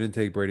regret that we didn't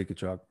take Brady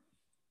Tkachuk.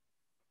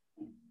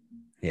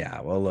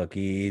 Yeah, well, look,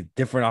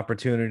 different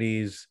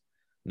opportunities,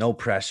 no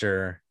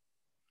pressure.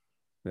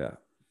 Yeah.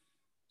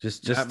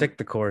 Just stick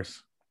the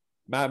course.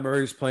 Matt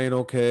Murray's playing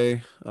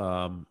okay.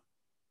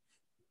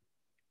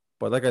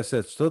 But like I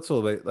said,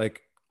 Stützle,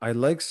 like, I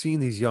like seeing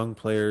these young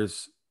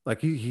players.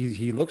 Like,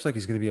 he looks like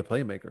he's going to be a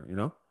playmaker, you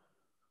know?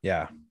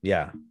 Yeah.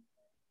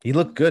 He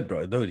looked good,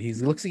 bro. Dude, he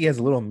looks like he has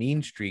a little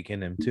mean streak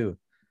in him too.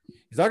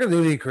 He's not going to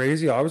do anything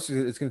crazy. Obviously,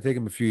 it's going to take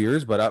him a few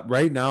years. But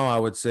right now, I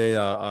would say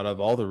out of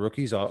all the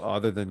rookies,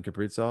 other than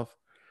Kaprizov,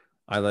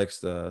 I like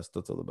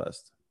Stützle the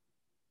best.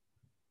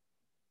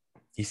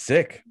 He's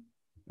sick.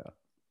 Yeah.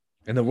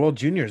 In the World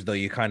Juniors, though,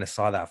 you kind of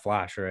saw that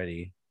flash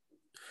already.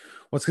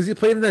 Well, it's because he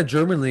played in that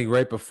German league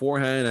right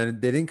beforehand,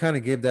 and they didn't kind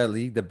of give that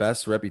league the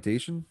best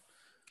reputation.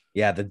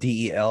 Yeah, the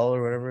DEL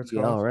or whatever it's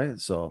called. Right.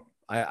 So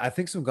I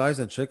think some guys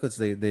on Chicklets,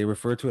 they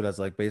refer to it as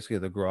like basically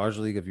the garage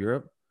league of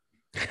Europe.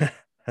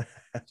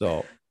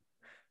 So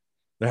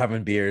they're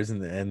having beers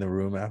in the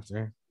room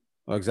after.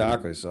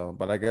 Exactly. So,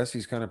 but I guess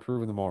he's kind of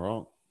proving them all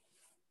wrong.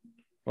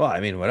 Well,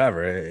 I mean,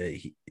 whatever.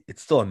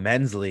 It's still a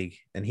men's league,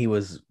 and he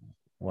was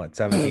what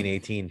 17,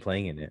 18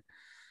 playing in it.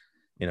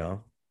 You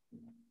know,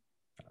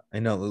 I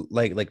know,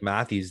 like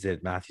Matthews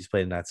did. Matthews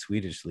played in that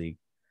Swedish league.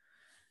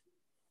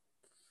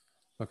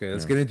 Okay,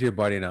 let's get into your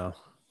buddy now.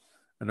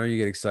 I know you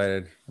get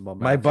excited about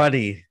my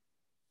buddy.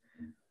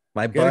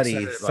 My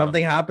buddy,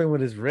 something happened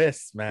with his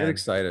wrists, man. Get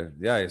excited.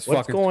 Yeah, he's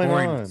What's fucking going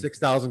scoring on?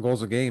 6,000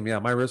 goals a game. Yeah,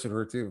 my wrists would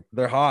hurt too.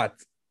 They're hot.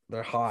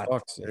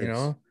 You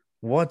know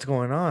what's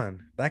going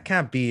on? That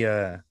can't be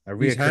a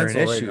reoccurring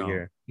issue right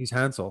here. He's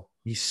Hansel.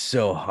 He's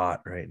so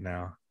hot right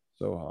now.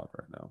 So hot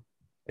right now.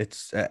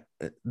 It's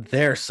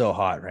they're so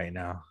hot right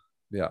now.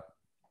 Yeah,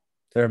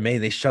 they're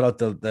amazing. They shut out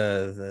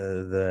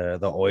the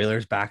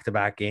Oilers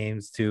back-to-back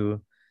games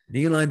too.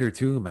 Nylander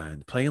too,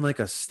 man, playing like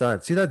a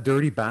stud. See that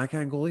dirty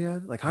backhand goal he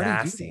had? Like how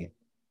did you do that?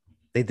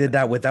 They did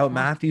that without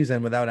Matthews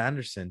and without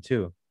Anderson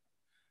too.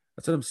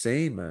 That's what I'm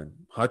saying, man.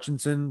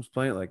 Hutchinson's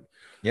playing like,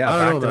 yeah,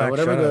 I don't know, man.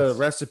 Whatever the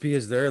recipe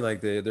is there,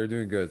 like they're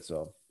doing good.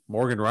 So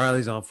Morgan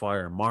Riley's on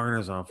fire.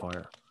 Marner's on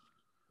fire.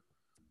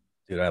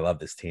 Dude, I love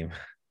this team.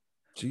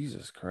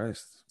 Jesus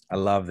Christ. I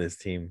love this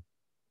team.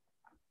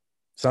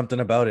 Something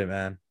about it,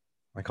 man.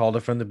 I called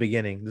it from the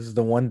beginning. This is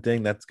the one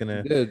thing that's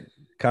gonna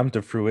come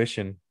to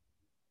fruition.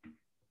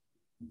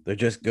 They're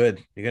just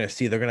good. You're gonna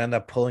see they're gonna end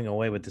up pulling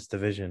away with this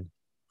division.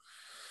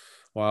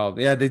 Wow.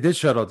 Yeah, they did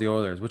shut out the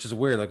Oilers, which is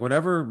weird. Like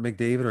whenever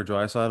McDavid or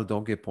Draisaitl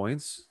don't get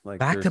points, like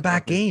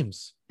back-to-back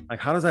games. Like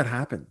how does that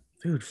happen?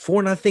 Dude,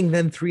 4-0,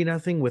 then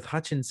 3-0 with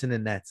Hutchinson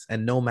and Nets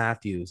and no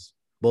Matthews.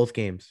 Both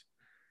games.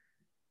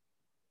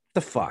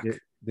 The fuck?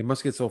 They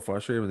must get so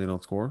frustrated when they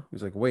don't score.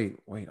 He's like, wait,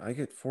 I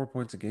get 4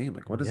 points a game.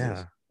 Like, what is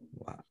this?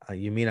 Wow.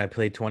 You mean I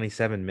played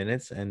 27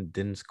 minutes and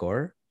didn't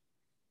score?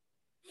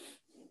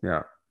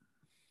 Yeah.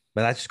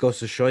 But that just goes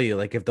to show you,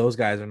 like, if those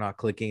guys are not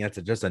clicking, that's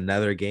just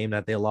another game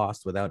that they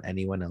lost without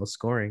anyone else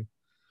scoring.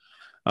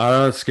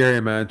 It's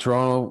scary, man.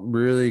 Toronto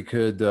really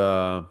could.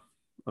 I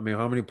mean,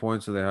 how many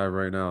points do they have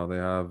right now? They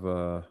have.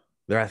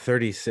 They're at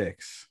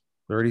 36.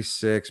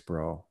 36,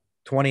 bro.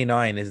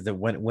 29 is the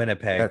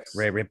Winnipeg,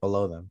 right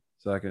below them.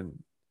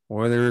 Second.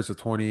 Oilers are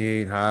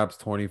 28, Habs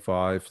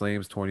 25,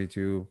 Flames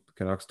 22,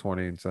 Canucks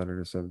 20, and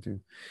Senators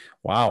 17.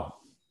 Wow.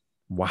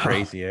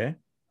 Crazy, eh?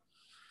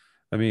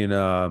 I mean,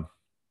 I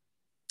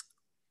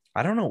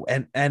don't know.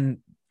 And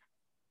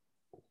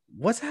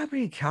what's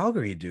happening in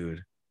Calgary,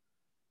 dude?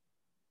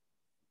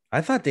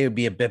 I thought they would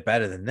be a bit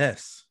better than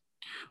this.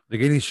 They're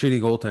getting shitty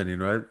goaltending,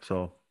 right?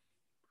 So,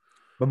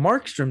 but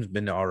Markstrom's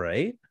been all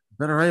right.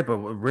 Been all right, but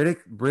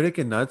Riddick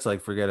and Nuts,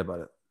 like, forget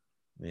about it.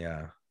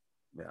 Yeah.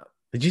 Yeah.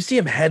 Did you see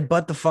him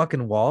headbutt the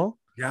fucking wall?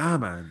 Yeah,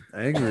 man.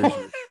 Angry.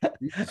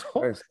 Jesus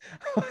Christ.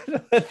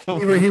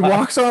 He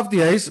walks off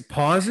the ice,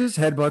 pauses,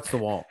 headbutts the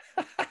wall.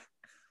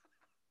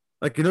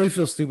 Like, he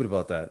feels stupid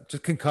about that.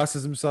 Just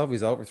concusses himself.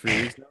 He's out for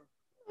 3 weeks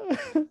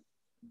now.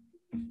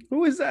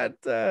 Who is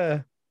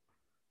that?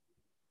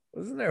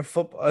 Wasn't there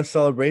a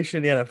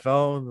celebration in the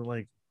NFL? And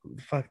like,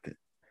 fuck it.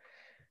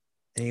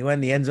 And he went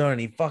in the end zone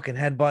and he fucking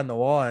headbutted the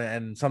wall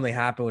and something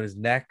happened with his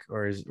neck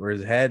or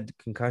his head,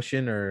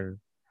 concussion or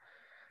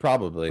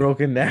probably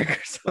broken neck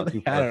or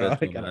something. I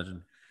don't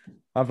know.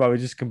 I'm probably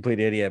just a complete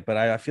idiot, but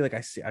I feel like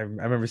I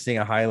remember seeing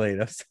a highlight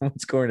of someone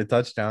scoring a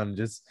touchdown and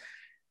just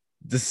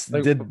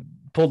like,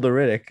 pulled the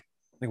Riddick.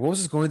 Like, what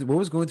was going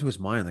through his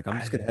mind? Like, I'm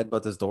just gonna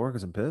headbutt this door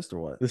because I'm pissed or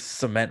what? This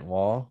cement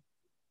wall.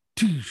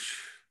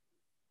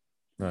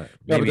 Right.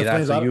 Maybe yeah,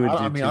 that's what you would do.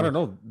 I mean, I don't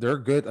know. They're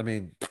good. I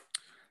mean,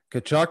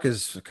 Kachuk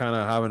is kind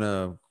of having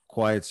a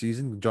quiet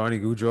season. Johnny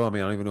Gaudreau, I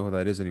mean, I don't even know who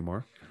that is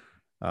anymore.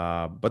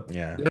 But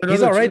yeah,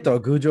 he's all right though.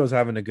 Gaudreau's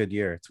having a good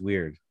year. It's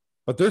weird.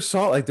 But they're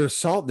solid. Like they're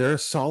a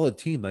solid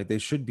team. Like they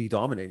should be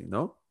dominating.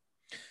 No,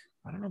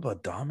 I don't know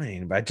about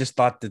dominating, but I just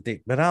thought that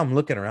they. But now I'm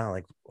looking around.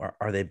 Like,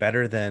 are they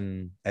better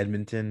than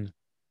Edmonton?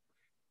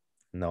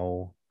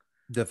 No.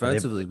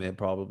 Defensively, man,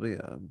 probably.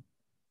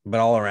 But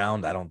all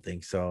around, I don't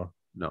think so.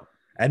 No.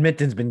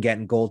 Edmonton's been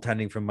getting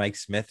goaltending from Mike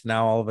Smith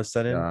now. All of a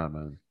sudden, yeah,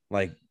 man.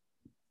 Like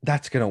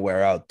that's gonna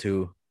wear out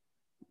too.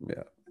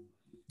 Yeah.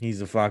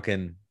 He's a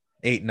fucking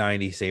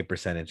 890 save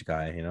percentage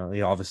guy. You know,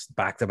 he all this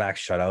back-to-back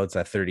shutouts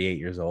at 38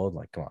 years old.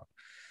 Like, come on.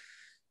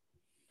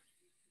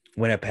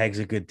 Winnipeg's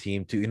a good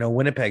team too. You know,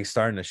 Winnipeg's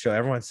starting to show.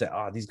 Everyone said,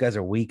 "Oh, these guys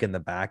are weak in the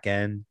back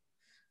end."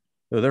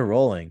 Oh, they're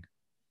rolling.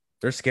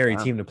 They're a scary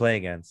team to play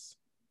against.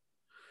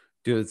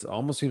 Dude, it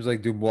almost seems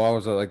like Dubois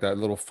was like that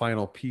little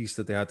final piece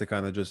that they had to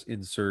kind of just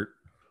insert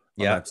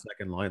on that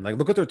second line. Like,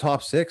 look at their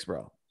top six,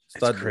 bro.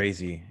 It's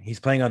crazy. He's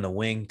playing on the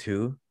wing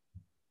too.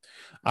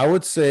 I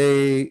would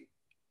say,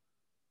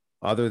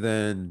 other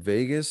than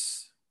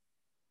Vegas,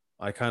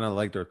 I kind of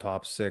like their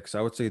top six.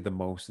 I would say the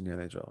most in the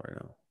NHL right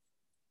now.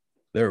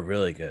 They're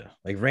really good.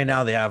 Like right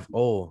now, they have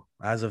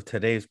as of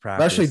today's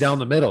practice, especially down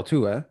the middle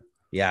too, eh?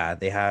 Yeah,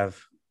 they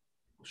have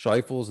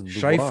Scheifele and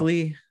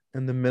Scheifele,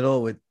 in the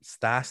middle with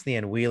Stastny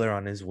and Wheeler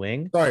on his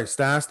wing. Sorry,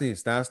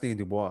 Stastny and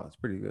Dubois. It's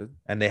pretty good.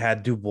 And they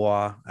had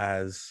Dubois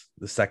as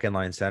the second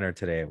line center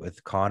today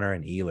with Connor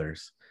and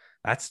Ehlers.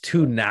 That's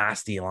two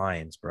nasty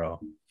lines, bro.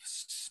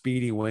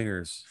 Speedy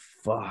wingers.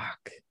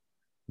 Fuck.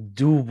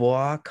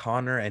 Dubois,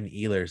 Connor, and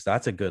Ehlers.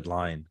 That's a good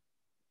line.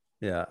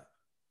 Yeah.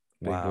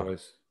 Big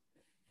boys.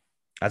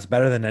 That's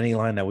better than any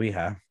line that we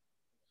have.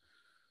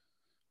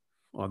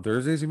 On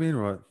Thursdays, you mean,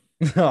 or what?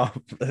 No,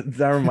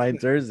 never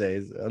mind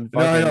Thursdays. No,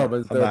 I know,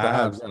 but the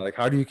Habs. Like,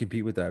 how do you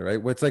compete with that, right?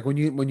 It's like when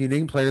you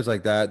name players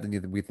like that,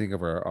 then we think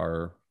of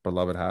our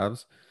beloved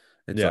Habs.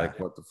 It's like,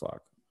 what the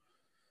fuck?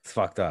 It's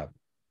fucked up.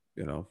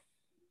 You know,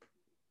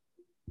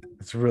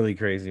 it's really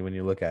crazy when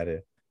you look at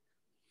it.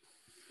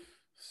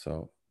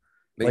 So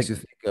makes you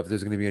think if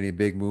there's going to be any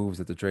big moves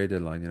at the trade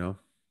deadline. You know,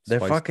 their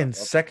fucking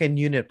second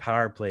unit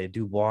power play,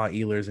 Dubois,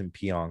 Ehlers, and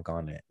Pionk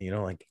on it. You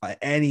know, like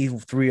any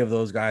three of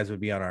those guys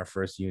would be on our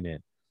first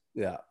unit.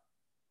 Yeah.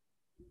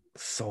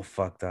 So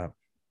fucked up.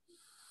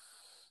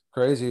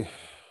 Crazy.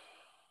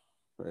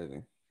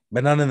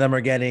 But none of them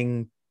are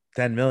getting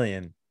 10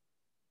 million.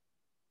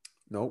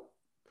 Nope.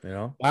 You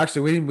know?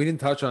 Actually, we didn't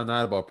touch on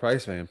that about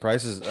Price, man.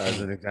 Price is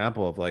as an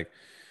example of like,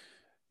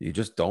 you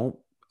just don't.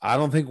 I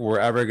don't think we're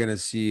ever gonna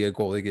see a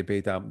goalie get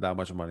paid that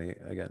much money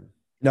again.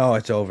 No,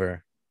 it's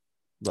over.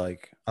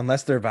 Like,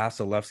 unless they're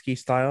Vasilevsky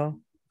style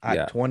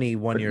at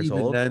 21 years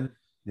old. Then,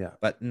 yeah.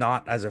 But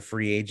not as a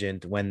free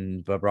agent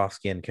when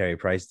Bobrovsky and Carey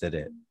Price did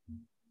it.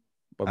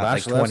 But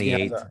like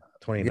 28,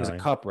 29. He has a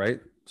cup,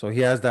 right? So he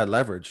has that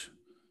leverage.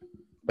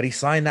 But he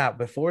signed that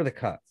before the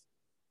cut.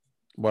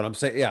 What I'm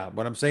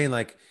saying,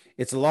 like,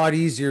 it's a lot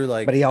easier.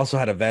 Like, but he also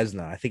had a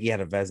Vezina. I think he had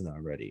a Vezina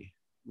already.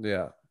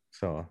 Yeah.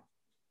 So,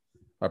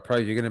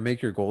 probably you're gonna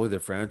make your goalie the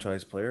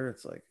franchise player.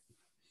 It's like,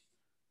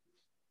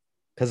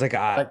 because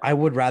I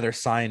would rather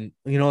sign,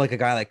 like a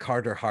guy like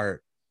Carter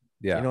Hart.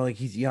 Yeah. Like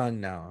he's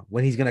young now.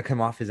 When he's gonna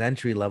come off his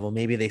entry level,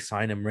 maybe they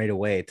sign him right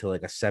away to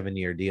like a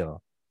 7-year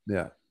deal.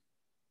 Yeah.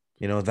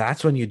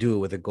 That's when you do it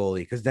with a goalie.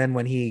 Because then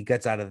when he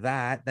gets out of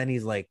that, then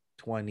he's like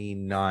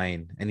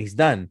 29 and he's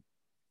done.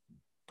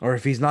 Or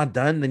if he's not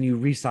done, then you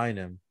re-sign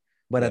him.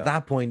 But at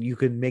that point, you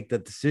could make the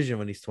decision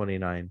when he's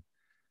 29.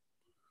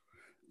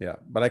 Yeah,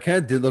 but I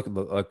can't look.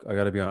 I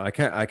gotta be honest.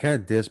 I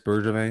can't diss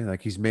Bergevin.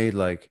 Like he's made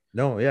like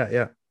no,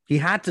 yeah. He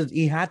had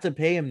to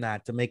pay him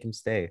that to make him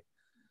stay.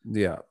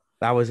 Yeah,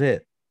 that was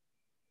it.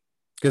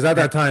 Because at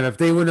that time, if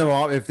they would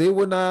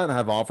not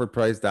have offered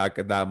Price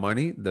that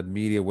money, the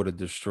media would have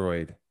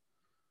destroyed.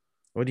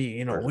 What are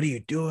you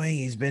doing?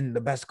 He's been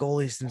the best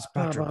goalie since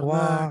Patrick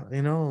Roy.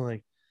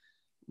 Like,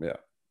 yeah.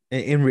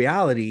 In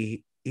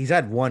reality, he's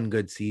had one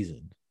good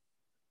season.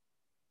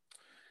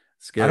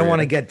 Scary. I don't want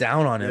to get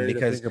down on him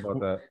because think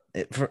about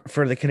that.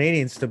 For the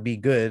Canadians to be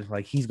good,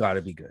 like he's got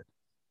to be good.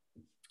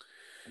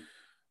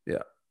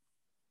 Yeah.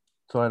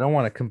 So I don't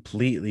want to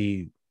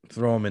completely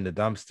throw him in the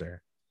dumpster.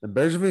 And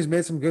Bergevin's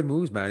made some good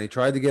moves, man. He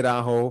tried to get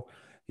Aho.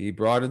 He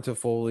brought in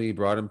Toffoli. He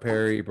brought in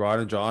Perry. He brought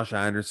in Josh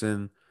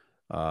Anderson.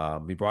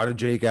 He brought in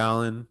Jake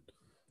Allen.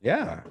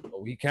 Yeah.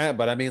 We can't.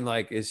 But I mean,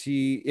 like, is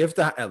he? If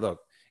they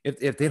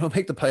don't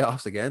make the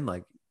playoffs again,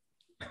 like,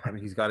 I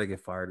mean, he's got to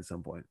get fired at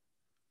some point.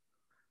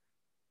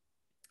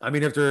 I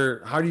mean,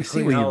 how do you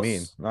see what you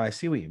mean? No, I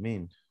see what you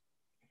mean.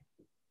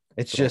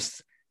 It's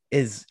just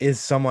is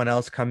someone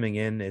else coming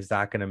in? Is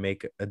that going to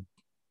make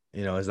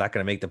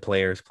the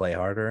players play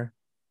harder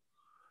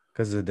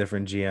because of a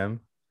different GM?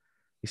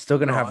 He's still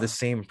going to have the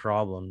same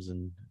problems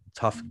and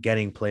tough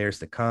getting players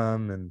to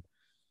come. And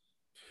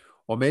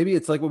well, maybe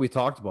it's like what we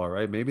talked about,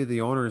 right? Maybe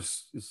the owner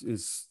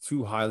is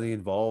too highly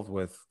involved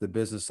with the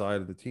business side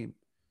of the team.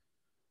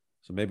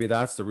 So maybe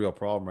that's the real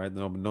problem, right?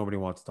 Nobody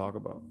wants to talk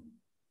about.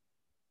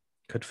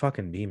 Could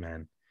fucking be,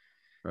 man.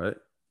 Right?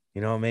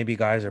 Maybe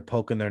guys are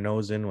poking their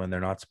nose in when they're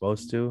not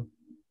supposed to.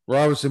 We're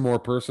obviously more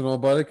personal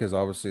about it because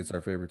obviously it's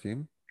our favorite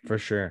team. For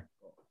sure.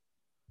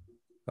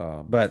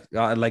 But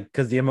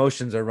because the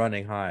emotions are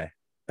running high.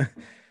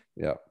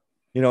 Yeah.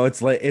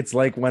 It's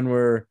like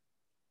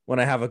when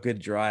I have a good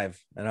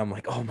drive and I'm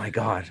like, oh my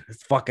God,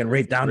 it's fucking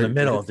right down the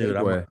middle, dude.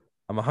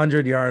 I'm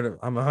 100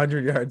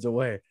 yards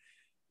away.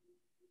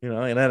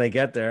 And then I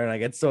get there and I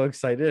get so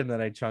excited and then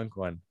I chunk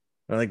one.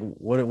 I'm like,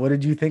 what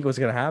did you think was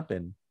gonna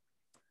happen?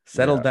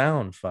 Settle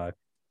down, fuck.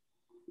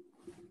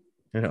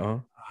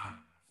 You're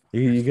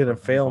gonna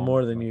fail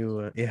more than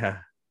you. Yeah.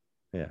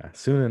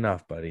 Soon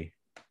enough, buddy.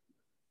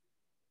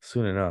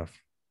 Soon enough.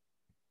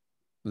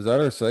 Is that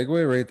our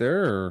segue right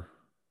there? Or?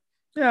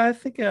 Yeah, I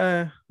think.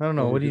 I don't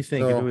know. What do you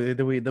think?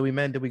 Did we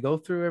go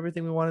through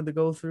everything we wanted to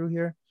go through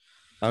here?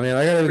 I mean,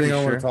 I got everything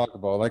I want to talk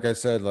about. Like I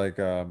said,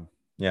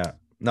 yeah.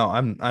 No,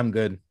 I'm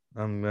good.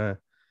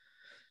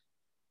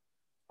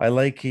 I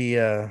like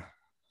let's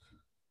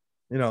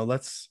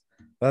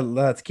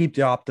keep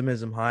the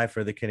optimism high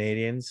for the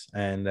Canadians,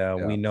 and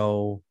we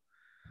know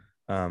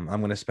I'm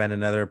going to spend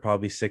another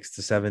probably 6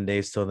 to 7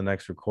 days till the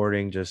next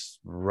recording, just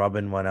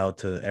rubbing one out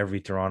to every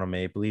Toronto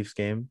Maple Leafs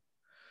game.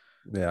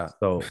 Yeah.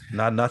 So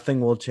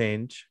nothing will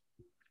change.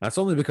 That's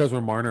only because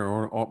we're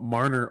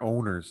Marner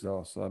owners,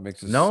 though. So that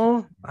makes us.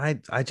 No, I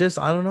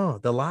don't know.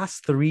 The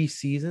last 3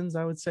 seasons,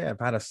 I would say I've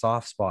had a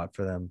soft spot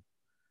for them.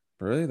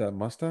 Really, that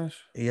mustache?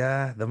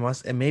 Yeah,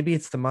 and maybe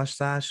it's the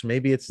mustache,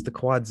 maybe it's the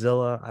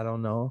Quadzilla. I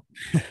don't know,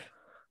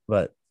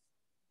 but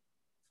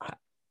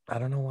I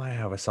don't know why I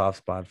have a soft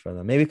spot for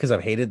them. Maybe because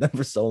I've hated them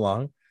for so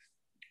long.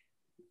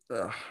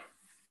 Ugh.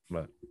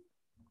 But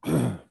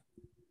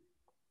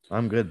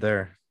I'm good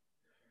there.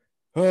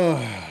 Oh,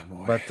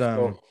 boy.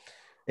 But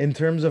in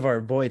terms of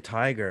our boy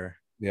Tiger,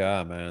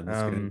 yeah, man,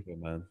 let's get into it,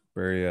 man.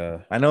 Very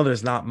I know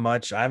there's not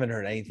much. I haven't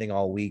heard anything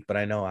all week, but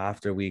I know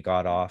after we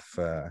got off,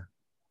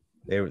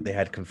 they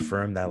had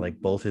confirmed that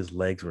like both his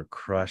legs were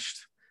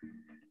crushed,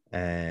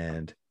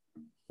 and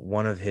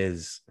both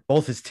his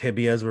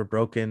tibias were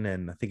broken,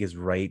 and I think his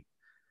right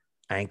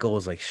ankle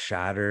was like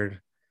shattered.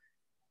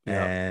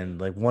 Yeah.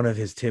 And like one of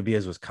his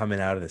tibias was coming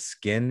out of the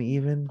skin,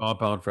 even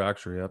compound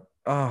fracture. Yep.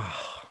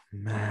 Oh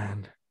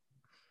man.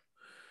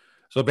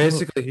 So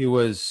basically, he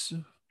was.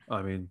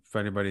 I mean, if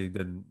anybody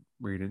didn't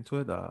read into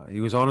it, he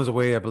was on his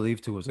way, I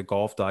believe, to a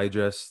Golf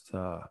Digest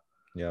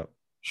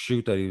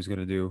shoot that he was going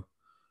to do,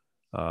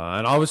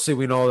 and obviously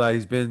we know that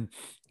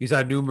he's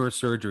had numerous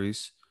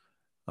surgeries.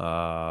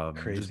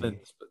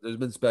 Crazy. There's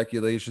been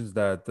speculations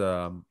that.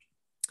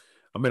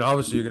 I mean,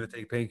 obviously, you're going to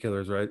take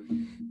painkillers, right?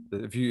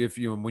 If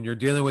you when you're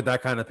dealing with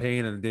that kind of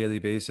pain on a daily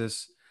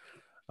basis,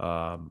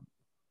 you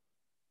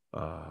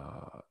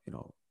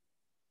know,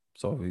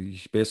 so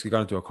he basically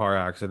got into a car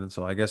accident.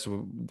 So I guess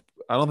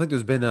I don't think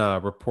there's been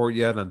a report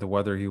yet onto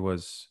whether he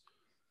was.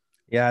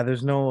 Yeah,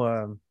 there's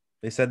no.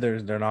 They said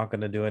they're not going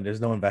to do it. There's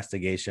no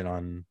investigation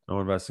on. No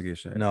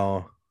investigation.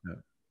 No.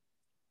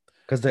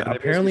 Because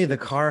apparently the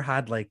car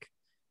had like,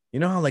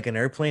 you know how like an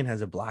airplane has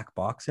a black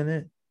box in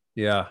it.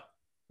 Yeah.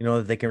 You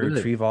know, they can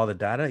retrieve all the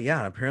data.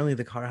 Yeah, apparently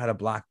the car had a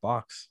black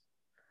box,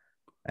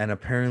 and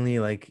apparently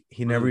like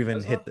he never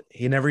even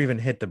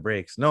hit the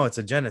brakes. No, it's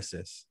a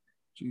Genesis.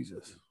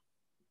 Jesus.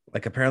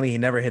 Like apparently he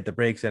never hit the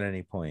brakes at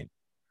any point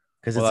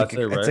because it's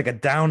like a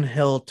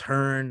downhill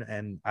turn,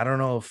 and I don't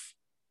know if.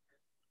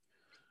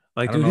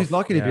 Like, dude, he's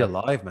lucky to be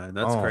alive, man.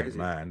 That's crazy,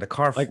 man. The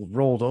car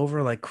rolled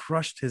over, like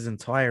crushed his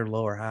entire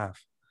lower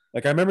half.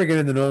 Like I remember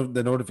getting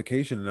the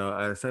notification, and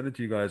I sent it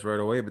to you guys right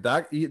away. But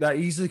that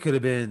easily could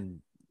have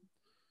been.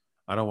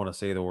 I don't want to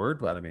say the word,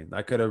 but I mean,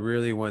 that could have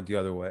really went the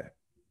other way.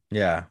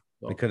 Yeah,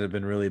 it could have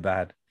been really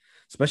bad,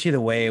 especially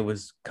the way it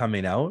was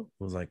coming out.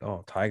 It was like,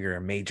 oh, Tiger,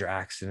 a major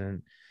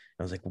accident.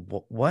 I was like,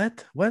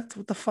 what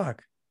the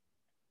fuck?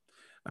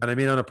 And I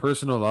mean, on a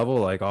personal level,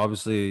 like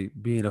obviously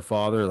being a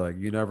father, like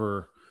you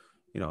never,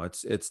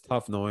 it's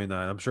tough knowing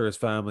that. I'm sure his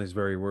family is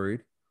very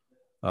worried.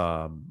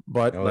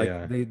 But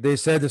they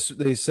said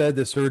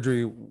the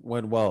surgery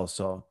went well,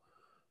 so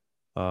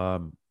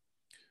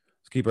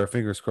keep our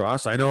fingers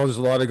crossed. I know there's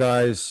a lot of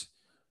guys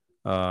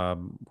who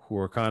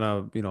are kind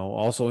of,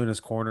 also in his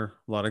corner.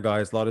 A lot of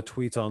guys, a lot of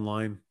tweets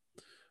online.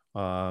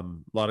 A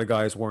lot of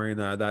guys wearing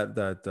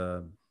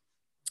that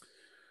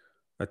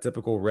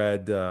typical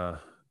red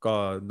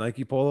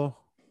Nike polo.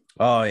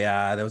 Oh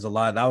yeah, there was a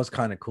lot. That was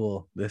kind of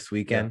cool this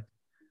weekend. Yeah.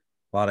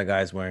 A lot of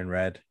guys wearing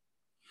red.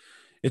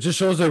 It just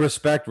shows the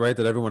respect, right,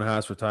 that everyone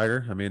has for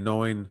Tiger. I mean,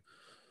 knowing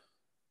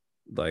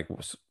like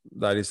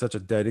that he's such a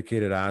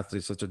dedicated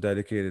athlete, such a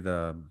dedicated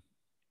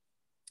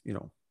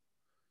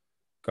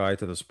guy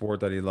to the sport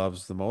that he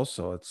loves the most.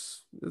 So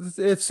it's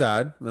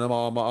sad, and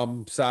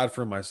I'm sad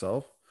for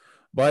myself.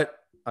 But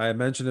I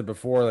mentioned it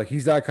before, like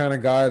he's that kind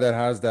of guy that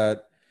has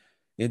that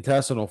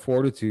intestinal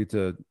fortitude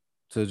to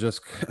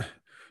just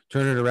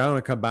turn it around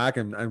and come back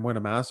and win a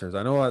Masters.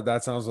 I know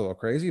that sounds a little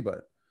crazy,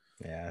 but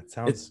yeah,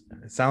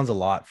 it sounds a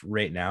lot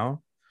right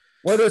now.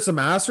 Whether it's a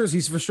Masters,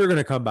 he's for sure going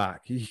to come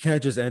back. He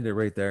can't just end it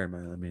right there,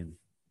 man.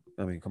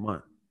 I mean, come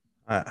on.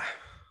 I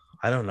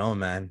don't know,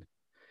 man.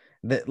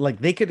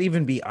 They could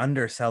even be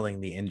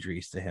underselling the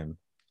injuries to him.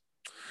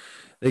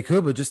 They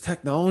could, but just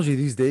technology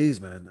these days,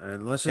 man.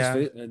 And let's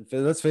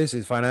face it,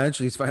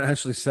 he's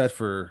financially set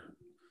for.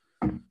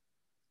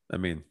 I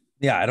mean,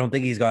 yeah, I don't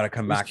think he's got to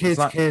come back. Kids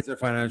are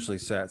financially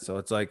set, so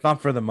it's like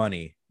not for the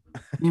money.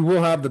 He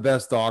will have the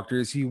best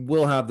doctors. He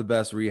will have the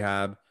best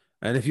rehab.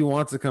 And if he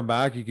wants to come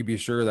back, you can be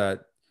sure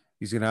that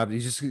he's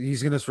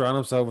gonna surround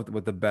himself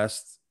with the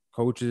best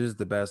coaches,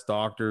 the best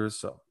doctors.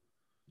 So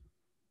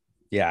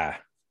yeah.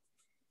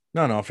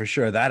 No, for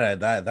sure. That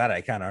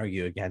I can't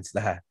argue against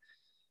that.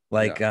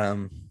 Like, yeah.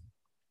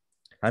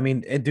 I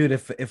mean, dude,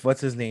 if what's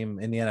his name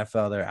in the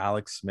NFL there,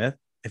 Alex Smith,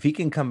 if he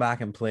can come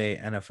back and play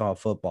NFL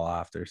football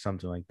after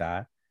something like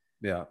that,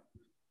 yeah.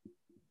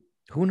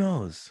 Who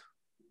knows?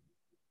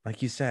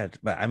 Like you said,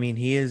 but I mean,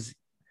 he is,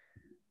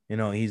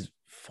 he's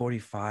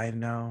 45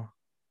 now.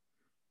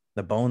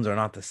 The bones are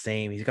not the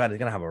same. He's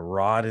gonna have a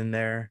rod in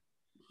there.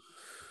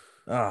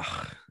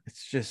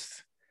 It's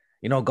just,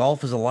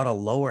 golf is a lot of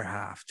lower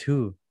half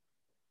too.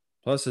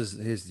 Plus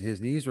his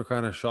knees were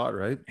kind of shot,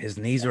 right? His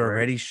knees are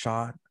already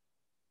shot.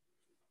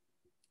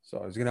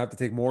 So he's gonna have to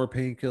take more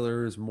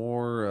painkillers,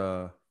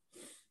 more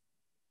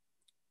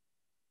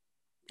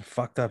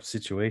fucked up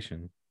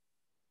situation.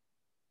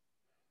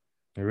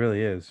 It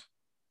really is.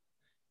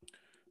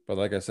 But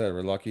like I said,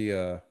 we're lucky.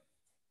 I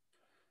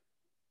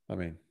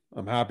mean,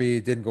 I'm happy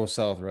it didn't go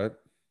south, right?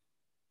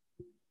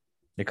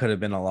 It could have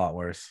been a lot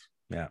worse.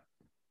 Yeah.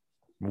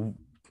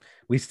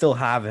 We still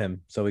have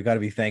him, so we got to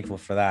be thankful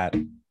for that.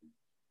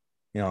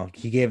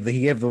 He gave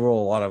the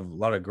role a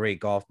lot of great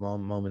golf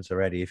moments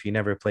already. If he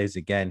never plays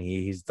again,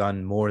 he's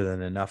done more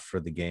than enough for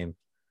the game.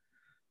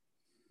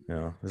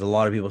 There's a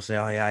lot of people say,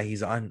 "Oh yeah,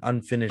 he's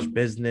unfinished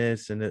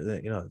business," and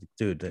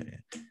dude,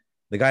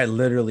 the guy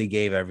literally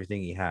gave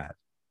everything he had.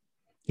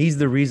 He's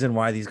the reason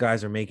why these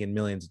guys are making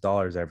millions of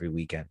dollars every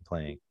weekend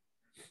playing.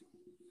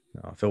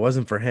 If it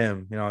wasn't for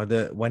him,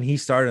 when he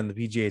started on the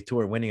PGA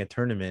Tour, winning a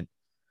tournament,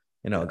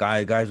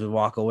 guys would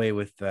walk away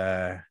with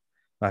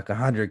like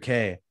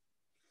 $100K.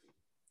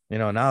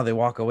 Now they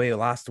walk away.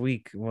 Last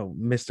week,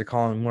 Mr.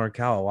 Colin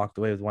Morikawa walked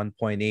away with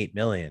 1.8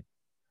 million.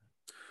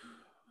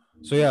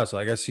 So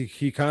I guess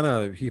he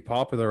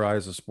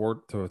popularized the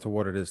sport to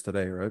what it is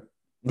today, right?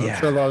 I'm Yeah.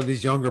 sure a lot of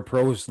these younger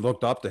pros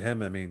looked up to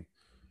him. I mean,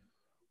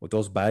 with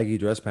those baggy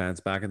dress pants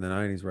back in the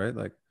 90s, right?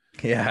 Like,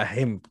 yeah,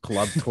 him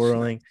club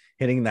twirling,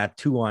 hitting that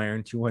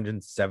 2-iron,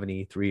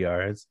 273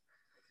 yards.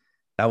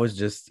 That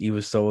was he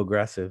was so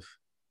aggressive.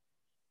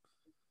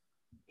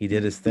 He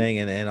did his thing,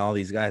 and all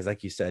these guys,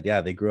 like you said,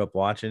 yeah, they grew up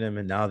watching him,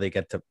 and now they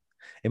get to.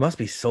 It must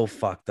be so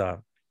fucked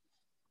up.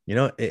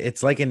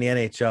 It's like in the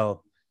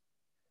NHL.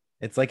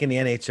 It's like in the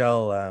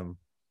NHL.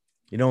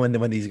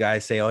 When these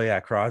guys say, "Oh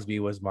yeah, Crosby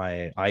was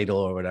my idol"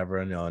 or whatever,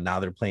 and now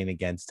they're playing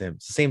against him.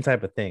 It's the same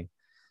type of thing.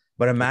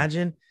 But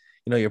imagine,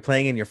 you're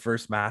playing in your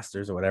first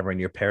Masters or whatever, and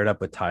you're paired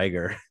up with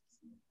Tiger.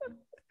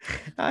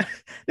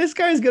 This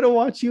guy's gonna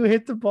watch you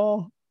hit the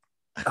ball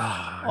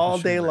all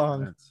day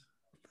long.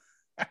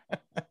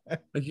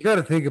 Like, you got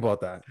to think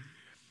about that.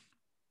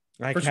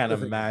 I can't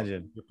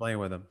imagine. You're playing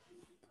with him.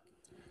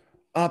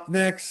 Up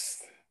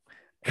next,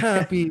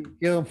 Happy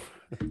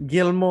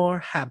Gilmore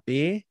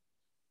Happy.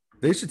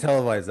 They should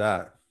televise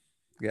that.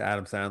 Get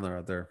Adam Sandler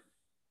out there.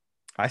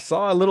 I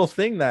saw a little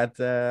thing that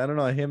I don't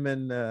know, him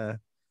and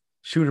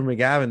Shooter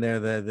McGavin there,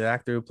 the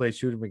actor who played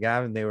Shooter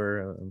McGavin, they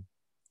were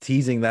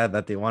teasing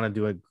that they want to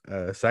do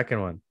a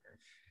second one.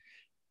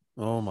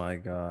 Oh my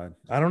God.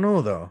 I don't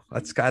know though. I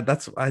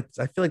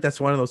feel like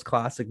that's one of those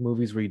classic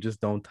movies where you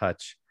just don't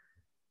touch.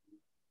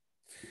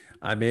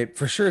 I mean,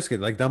 for sure it's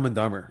good. Like Dumb and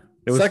Dumber.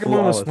 The second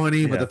one was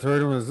funny, but the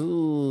third one was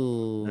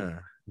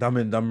Dumb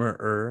and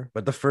Dumber.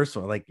 But the first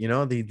one, like,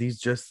 these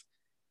just,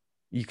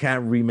 you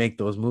can't remake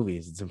those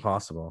movies. It's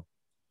impossible.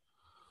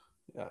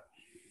 Yeah.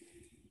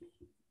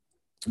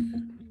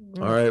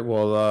 All right.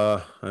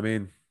 Well, I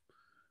mean,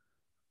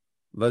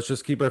 let's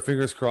just keep our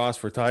fingers crossed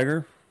for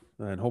Tiger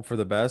and hope for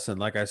the best. And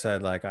like I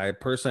said, I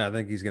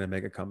think he's going to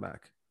make a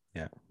comeback.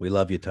 Yeah. We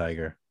love you,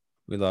 Tiger.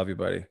 We love you,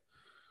 buddy.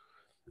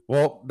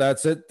 Well,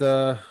 that's it.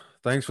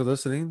 Thanks for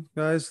listening,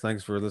 guys.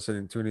 Thanks for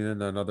listening, tuning in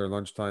to another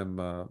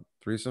lunchtime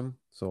threesome.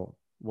 So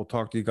we'll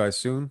talk to you guys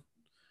soon.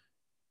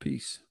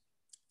 Peace.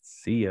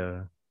 See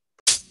ya.